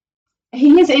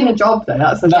 He is in a job though.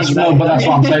 That's what I'm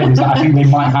saying. Is that I think they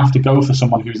might have to go for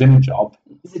someone who's in a job.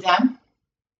 Zidane.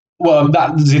 Well,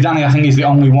 Zidane, I think, is the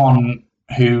only one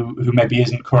who maybe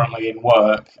isn't currently in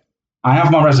work. I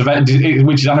have my reservation,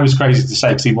 which I know is crazy to say,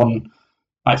 because he won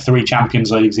like 3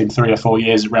 Champions Leagues in 3 or 4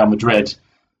 years at Real Madrid.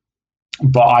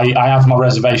 But I have my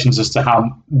reservations as to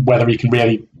whether he can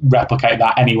really replicate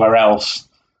that anywhere else.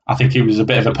 I think he was a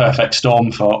bit of a perfect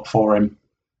storm for him.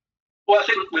 Well, I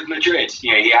think with Madrid,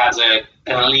 he has an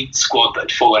elite squad that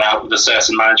had fallen out with a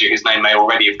certain manager whose name may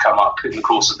already have come up in the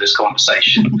course of this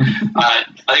conversation. I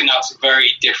think that's a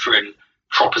very different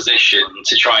proposition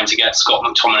to trying to get Scott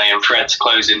McTominay and Fred to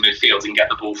close in midfield and get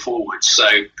the ball forward. So,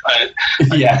 as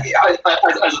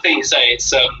a thing to say,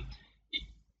 it's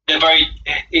Madrid.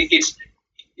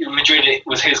 It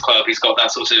was his club. He's got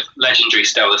that sort of legendary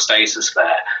stellar status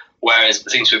there. Whereas there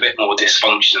seems to be a bit more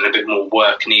dysfunction and a bit more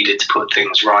work needed to put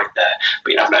things right there. But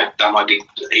you never know, that might be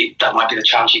the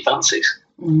challenge he fancies.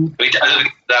 But I don't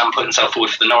think Dan put himself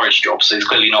forward for the Norwich job, so he's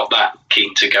clearly not that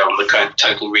keen to go on the kind of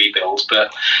total rebuild.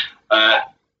 But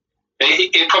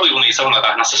it probably will need something like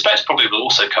that, and I suspect it probably will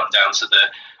also come down to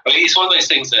it's one of those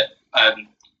things that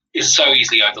is so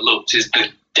easily overlooked, is the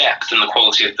depth and the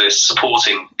quality of the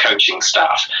supporting coaching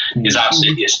staff is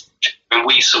absolutely. And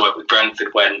we saw it with Brentford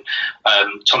when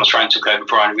Thomas Frank took over,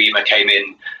 Brian Reamer came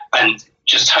in and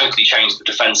just totally changed the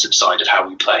defensive side of how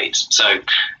we played. So,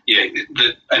 again,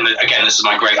 this is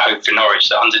my great hope for Norwich,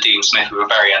 that under Dean Smith we were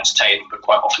very entertaining but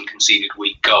quite often conceded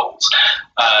weak goals.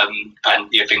 And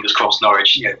fingers crossed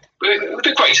Norwich,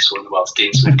 the greatest one in the world,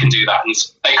 Dean Smith, can do that and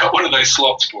make up one of those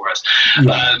slots for us.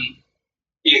 Yeah.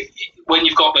 When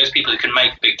you've got those people who can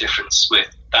make a big difference with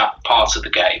that part of the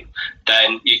game,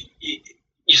 then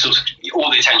you sort of, all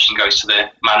the attention goes to the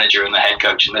manager and the head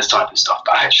coach and this type of stuff.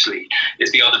 But actually,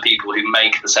 it's the other people who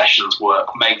make the sessions work,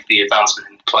 make the advancement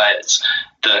in the players.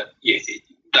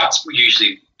 That's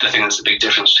usually the thing that's the big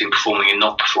difference between performing and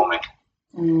not performing.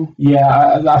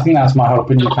 Yeah, I think that's my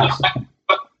hope in Newcastle.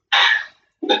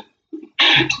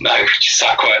 No, she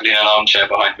sat quietly in an armchair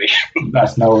behind me.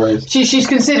 That's no worries. She's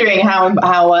considering how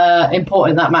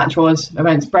important that match was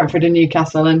against Brentford and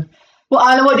Newcastle. And well,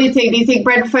 Isla, what do you think? Do you think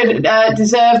Brentford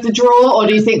deserved the draw, or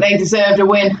do you think they deserved a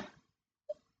win?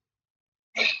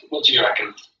 What do you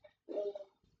reckon?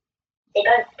 They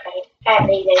both played.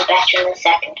 Apparently, they were better in the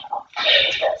second half than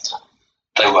the first half.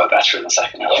 They were better in the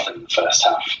second half than the first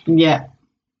half. Yeah.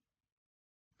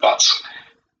 But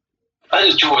I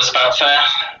think the draw was about fair.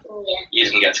 Yeah. You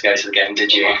didn't get to go to the game,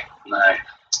 did you? No.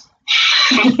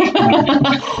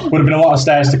 Would have been a lot of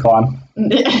stairs to climb.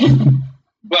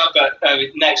 Well, but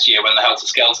next year when the Helter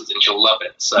Skelter's in, she'll love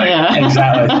it. So Yeah.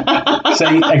 Exactly. So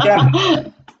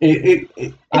again,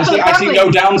 I see no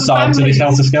downside to this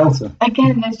Helter Skelter.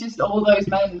 Again, there's just all those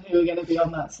men who are going to be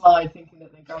on that slide thinking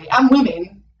that they're great, and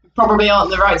women who probably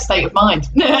aren't in the right state of mind.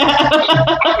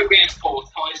 I would reinforce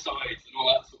high sides and all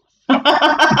that sort of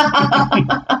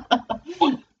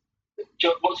stuff.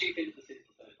 What do you think of the season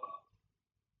so far?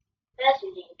 First we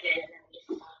did good, and then we just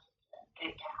started to go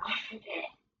down a bit.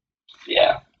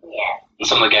 Yeah. Yeah. And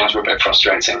some of the games were a bit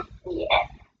frustrating. Yeah.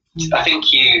 I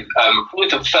think you, probably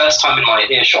the first time in my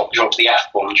earshot, dropped the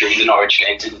F-bomb during the Norwich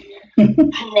game, didn't you?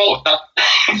 And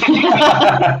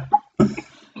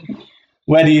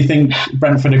Where do you think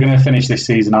Brentford are going to finish this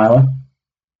season, Isla?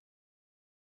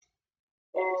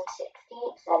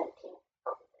 16th, 17th,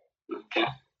 probably. Okay.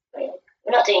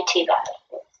 We're not doing too bad.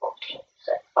 14th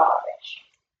so far-ish.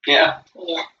 Yeah.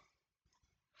 Yeah.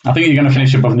 I think you're going to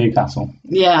finish above Newcastle.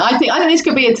 Yeah, I think this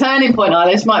could be a turning point.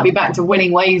 This might be back to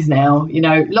winning ways now. You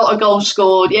know, a lot of goals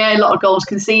scored. Yeah, a lot of goals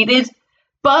conceded,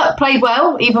 but played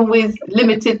well even with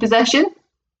limited possession.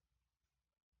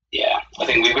 Yeah. I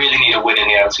think we really need a win in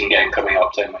the Everton game coming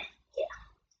up, don't we? Yeah.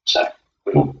 So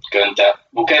we'll go down there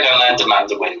and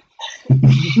demand a win.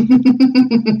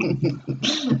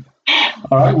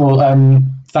 All right. Well,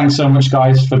 thanks so much,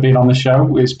 guys, for being on the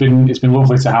show. It's been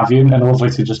lovely to have you, and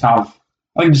lovely to just have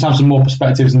some more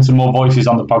perspectives and some more voices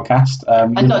on the podcast.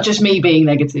 And not just me being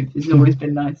negative. It's always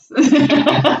been nice.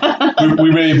 we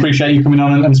really appreciate you coming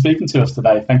on and speaking to us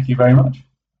today. Thank you very much.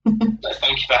 So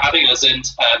thank you for having us, and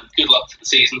good luck for the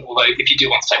season. Although, if you do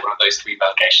want to take one of those 3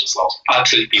 relegation slots,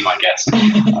 absolutely be my guest.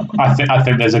 I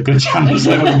think there's a good chance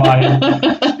that we might.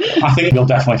 I think we'll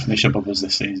definitely finish above us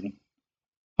this season.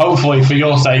 Hopefully, for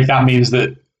your sake, that means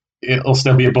that it'll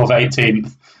still be above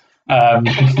 18th.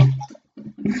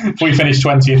 If we finish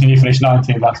 20th and you finish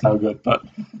 19th, that's no good. But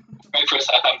Go for a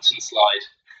Southampton slide.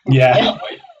 yeah,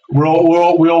 we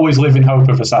always live in hope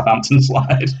of a Southampton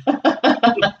slide.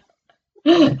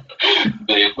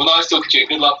 Brilliant. Well, nice talking to you.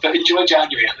 Good luck. But enjoy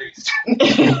January at least.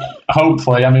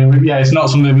 Hopefully, I mean, yeah, it's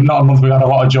not a month we've had a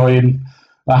lot of joy in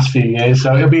last few years,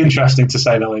 so it'll be interesting to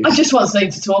say the least. I just want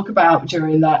something to talk about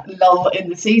during that lull in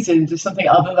the season, just something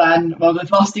other than, well,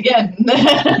 we've lost again.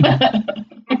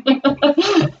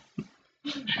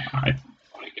 All right.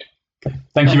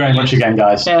 Thank you very much again,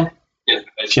 guys. Yeah.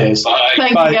 Cheers. Bye.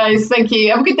 Thank Bye. you, guys. Thank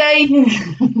you. Have a good day.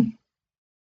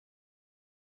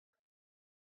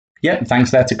 Yep, thanks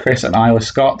there to Chris and Isla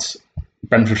Scott,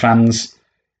 Brentford fans,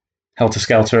 Helter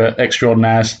Skelter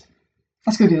extraordinaires.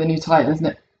 That's going to be the new title, isn't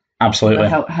it? Absolutely.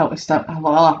 Helter Skelter,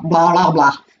 blah, blah,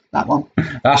 blah. That one.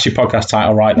 That's your podcast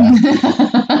title right there.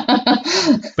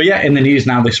 But yeah, in the news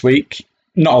now this week,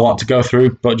 not a lot to go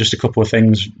through, but just a couple of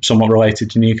things somewhat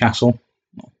related to Newcastle.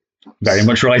 Very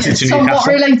much related to Somewhat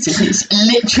Newcastle. related. It's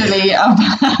literally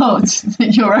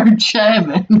about your own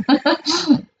chairman.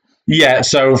 Yeah,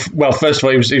 so, well, first of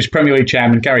all, he was Premier League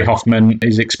chairman. Gary Hoffman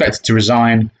is expected to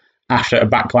resign after a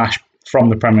backlash from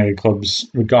the Premier League clubs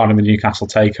regarding the Newcastle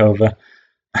takeover.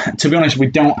 To be honest, we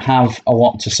don't have a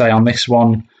lot to say on this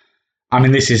one. I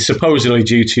mean, this is supposedly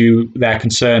due to their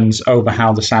concerns over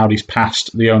how the Saudis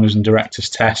passed the owners and directors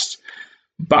test.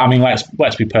 But, I mean,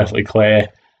 let's be perfectly clear.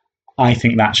 I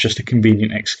think that's just a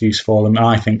convenient excuse for them. And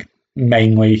I think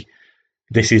mainly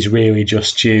this is really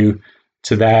just due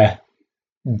to their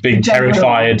being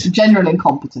terrified. General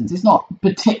incompetence. It's not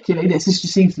particularly this. This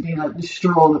just seems to be like the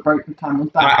straw that broke the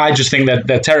camel's back. I just think that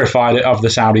they're terrified of the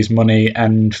Saudis' money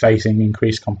and facing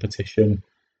increased competition.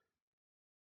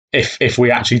 If we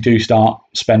actually do start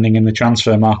spending in the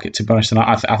transfer market, to be honest, and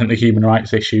I think the human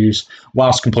rights issues,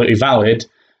 whilst completely valid,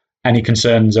 any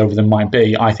concerns over them might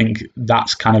be, I think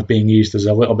that's kind of being used as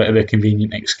a little bit of a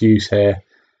convenient excuse here.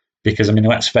 Because, I mean,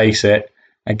 let's face it,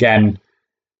 again,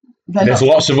 there's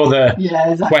lots of other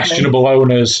questionable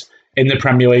owners in the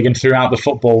Premier League and throughout the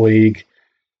Football League.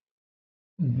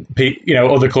 You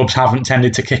know, other clubs haven't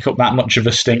tended to kick up that much of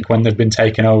a stink when they've been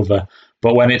taken over.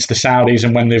 But when it's the Saudis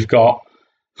and when they've got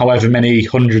however many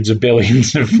hundreds of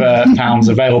billions of pounds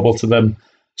available to them,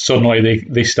 suddenly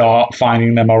they start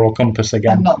finding their moral compass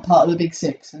again. And not part of the Big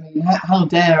Six. I mean, how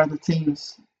dare other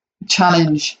teams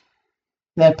challenge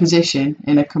their position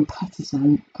in a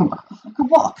competitive...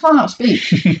 What? I cannot speak.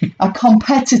 A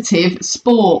competitive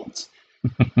sport.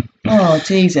 Oh,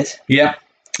 Jesus. Yeah.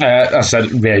 As I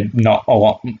said, really not a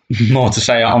lot more to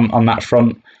say on that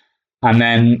front. And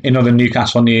then in other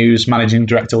Newcastle news, managing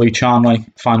director Lee Charnley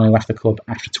finally left the club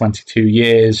after 22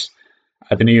 years.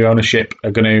 The new ownership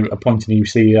are going to appoint a new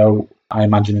CEO, I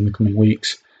imagine, in the coming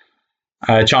weeks.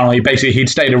 Charnley, basically, he'd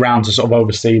stayed around to sort of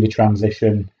oversee the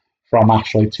transition from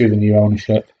Ashley to the new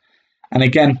ownership. And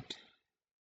again,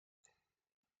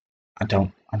 I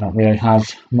don't really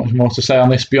have much more to say on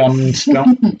this beyond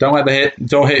don't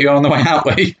hit you on the way out,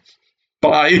 Lee.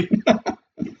 Bye.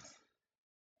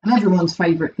 And everyone's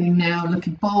favourite thing now,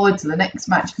 looking forward to the next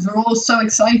match because we're all so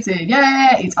excited.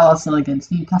 Yeah, it's Arsenal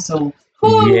against Newcastle.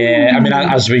 Woo! Yeah, I mean,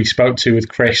 as we spoke to with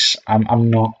Chris, I'm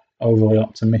not overly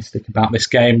optimistic about this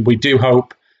game. We do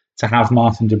hope to have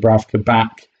Martin Dubravka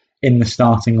back in the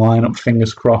starting lineup,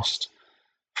 fingers crossed,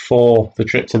 for the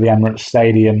trip to the Emirates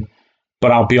Stadium.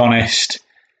 But I'll be honest,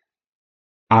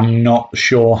 I'm not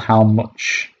sure how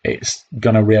much it's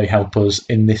going to really help us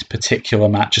in this particular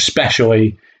match,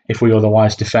 especially if we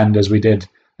otherwise defend as we did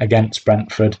against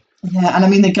Brentford. Yeah, and I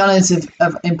mean, the Gunners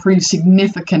have improved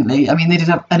significantly. I mean, they did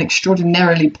have an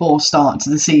extraordinarily poor start to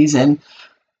the season.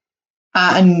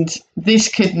 And this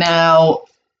could now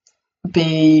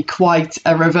be quite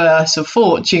a reverse of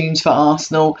fortunes for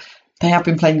Arsenal. They have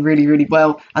been playing really, really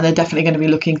well, and they're definitely going to be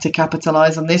looking to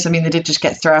capitalise on this. I mean, they did just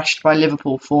get thrashed by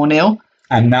Liverpool 4-0.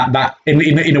 And that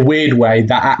in a weird way,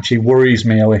 that actually worries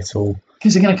me a little.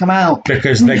 Because they're going to come out.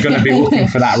 Because they're going to be looking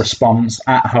for that response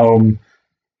at home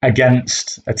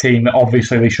against a team that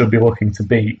obviously they should be looking to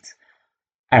beat.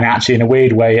 And actually, in a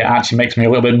weird way, it actually makes me a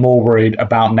little bit more worried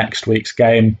about next week's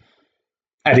game.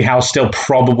 Eddie Howe's still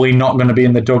probably not going to be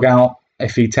in the dugout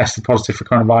if he tested positive for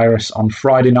coronavirus on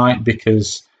Friday night,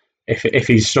 because if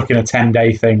he's stuck in a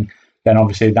 10-day thing, then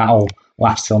obviously that'll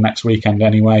last till next weekend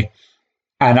anyway.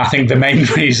 And I think the main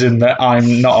reason that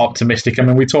I'm not optimistic, I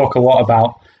mean, we talk a lot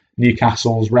about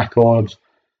Newcastle's record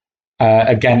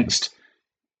against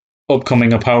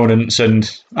upcoming opponents,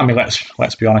 and I mean,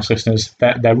 let's be honest, listeners,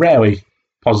 they're rarely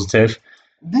positive.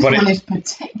 This one is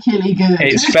particularly good.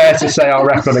 It's fair to say our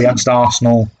record against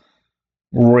Arsenal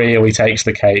really takes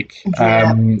the cake.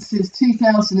 Yeah, since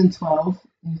 2012,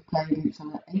 we've played each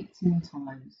other 18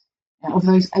 times. Out of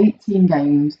those 18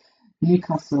 games,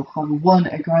 Newcastle have won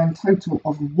a grand total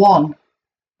of 1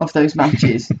 of those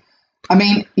matches. I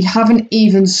mean, you haven't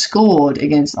even scored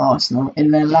against Arsenal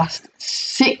in their last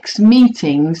 6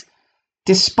 meetings,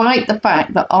 despite the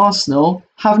fact that Arsenal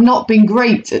have not been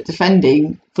great at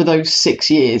defending for those 6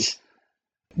 years.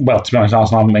 Well, to be honest,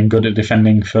 Arsenal haven't been good at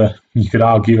defending for, you could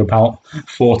argue, about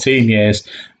 14 years.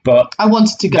 But I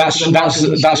wanted to go. That's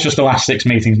just the last 6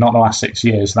 meetings, not the last 6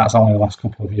 years. That's only the last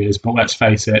couple of years. But let's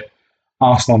face it,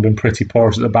 Arsenal have been pretty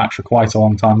porous at the back for quite a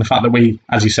long time. The fact that we,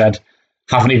 as you said,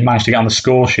 haven't even managed to get on the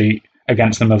score sheet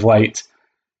against them of late,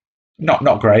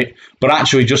 not great. But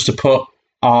actually, just to put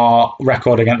our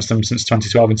record against them since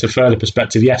 2012 into further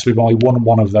perspective, yes, we've only won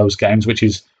 1 of those games, which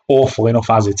is awful enough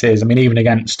as it is. I mean, even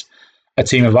against a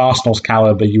team of Arsenal's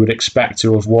calibre, you would expect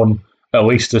to have won at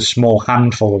least a small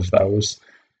handful of those.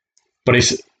 But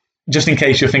it's just in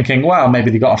case you're thinking, well,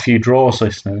 maybe they got a few draws,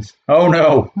 listeners. Oh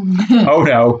no. Oh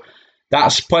no.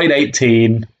 That's played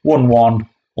 18, won 1,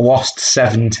 lost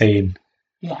 17.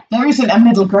 Yeah, there isn't a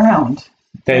middle ground.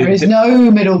 There is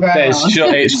no middle ground.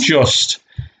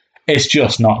 It's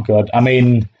just not good. I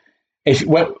mean, in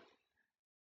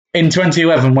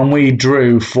 2011, when we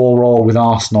drew 4-4 with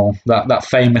Arsenal, that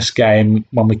famous game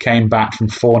when we came back from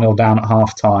 4-0 down at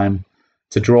half-time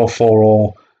to draw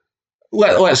 4-4,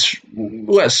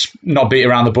 let's not beat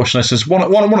around the bush. This is one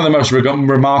of the most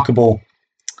remarkable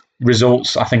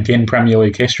results, I think, in Premier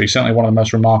League history. Certainly one of the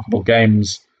most remarkable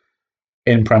games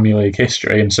in Premier League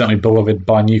history, and certainly beloved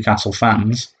by Newcastle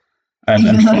fans.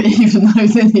 Even though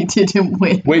they didn't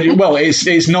win. Well,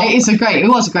 it's not. It was a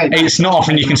great match. It's not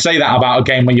often you can say that about a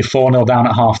game where you're 4-0 down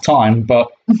at half time, but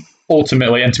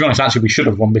ultimately, and to be honest, actually, we should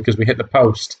have won because we hit the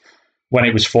post when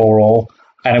it was 4-4,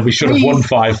 and we should have won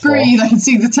 5-4. Breathe, I can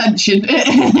see the tension.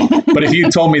 But if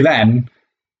you told me then,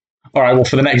 all right, well,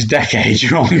 for the next decade,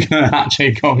 you're only going to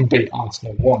actually go and beat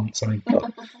Arsenal once. I mean,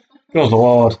 God the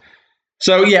Lord.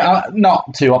 So, yeah,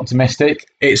 not too optimistic.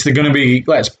 It's going to be,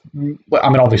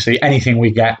 obviously, anything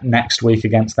we get next week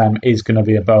against them is going to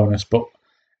be a bonus, but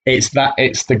it's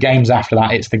the games after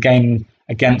that. It's the game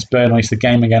against Burnley, it's the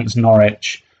game against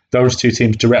Norwich. Those 2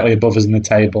 teams directly above us in the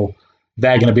table,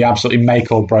 they're going to be absolutely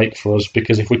make or break for us,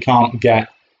 because if we can't get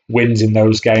wins in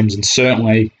those games, and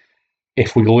certainly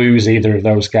if we lose either of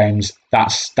those games,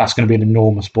 that's going to be an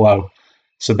enormous blow.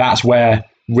 So that's where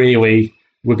really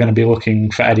we're going to be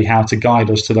looking for Eddie Howe to guide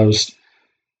us to those,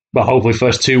 well, hopefully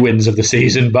first 2 wins of the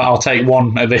season, but I'll take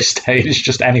 1 at this stage,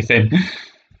 just anything.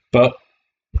 But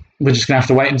we're just going to have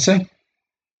to wait and see.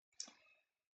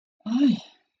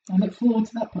 I look forward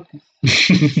to that podcast.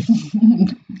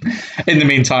 In the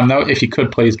meantime, though, if you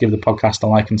could please give the podcast a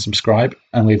like and subscribe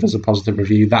and leave us a positive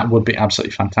review, that would be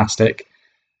absolutely fantastic.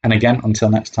 And again, until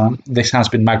next time, this has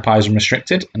been Magpies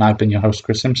Unrestricted, and I've been your host,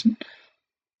 Chris Simpson.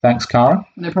 Thanks, Cara.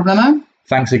 No problemo.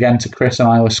 Thanks again to Chris and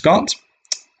Isla Scott.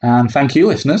 And thank you,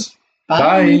 listeners.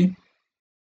 Bye.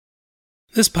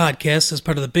 This podcast is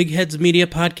part of the Big Heads Media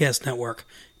Podcast Network.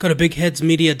 Go to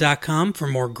bigheadsmedia.com for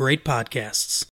more great podcasts.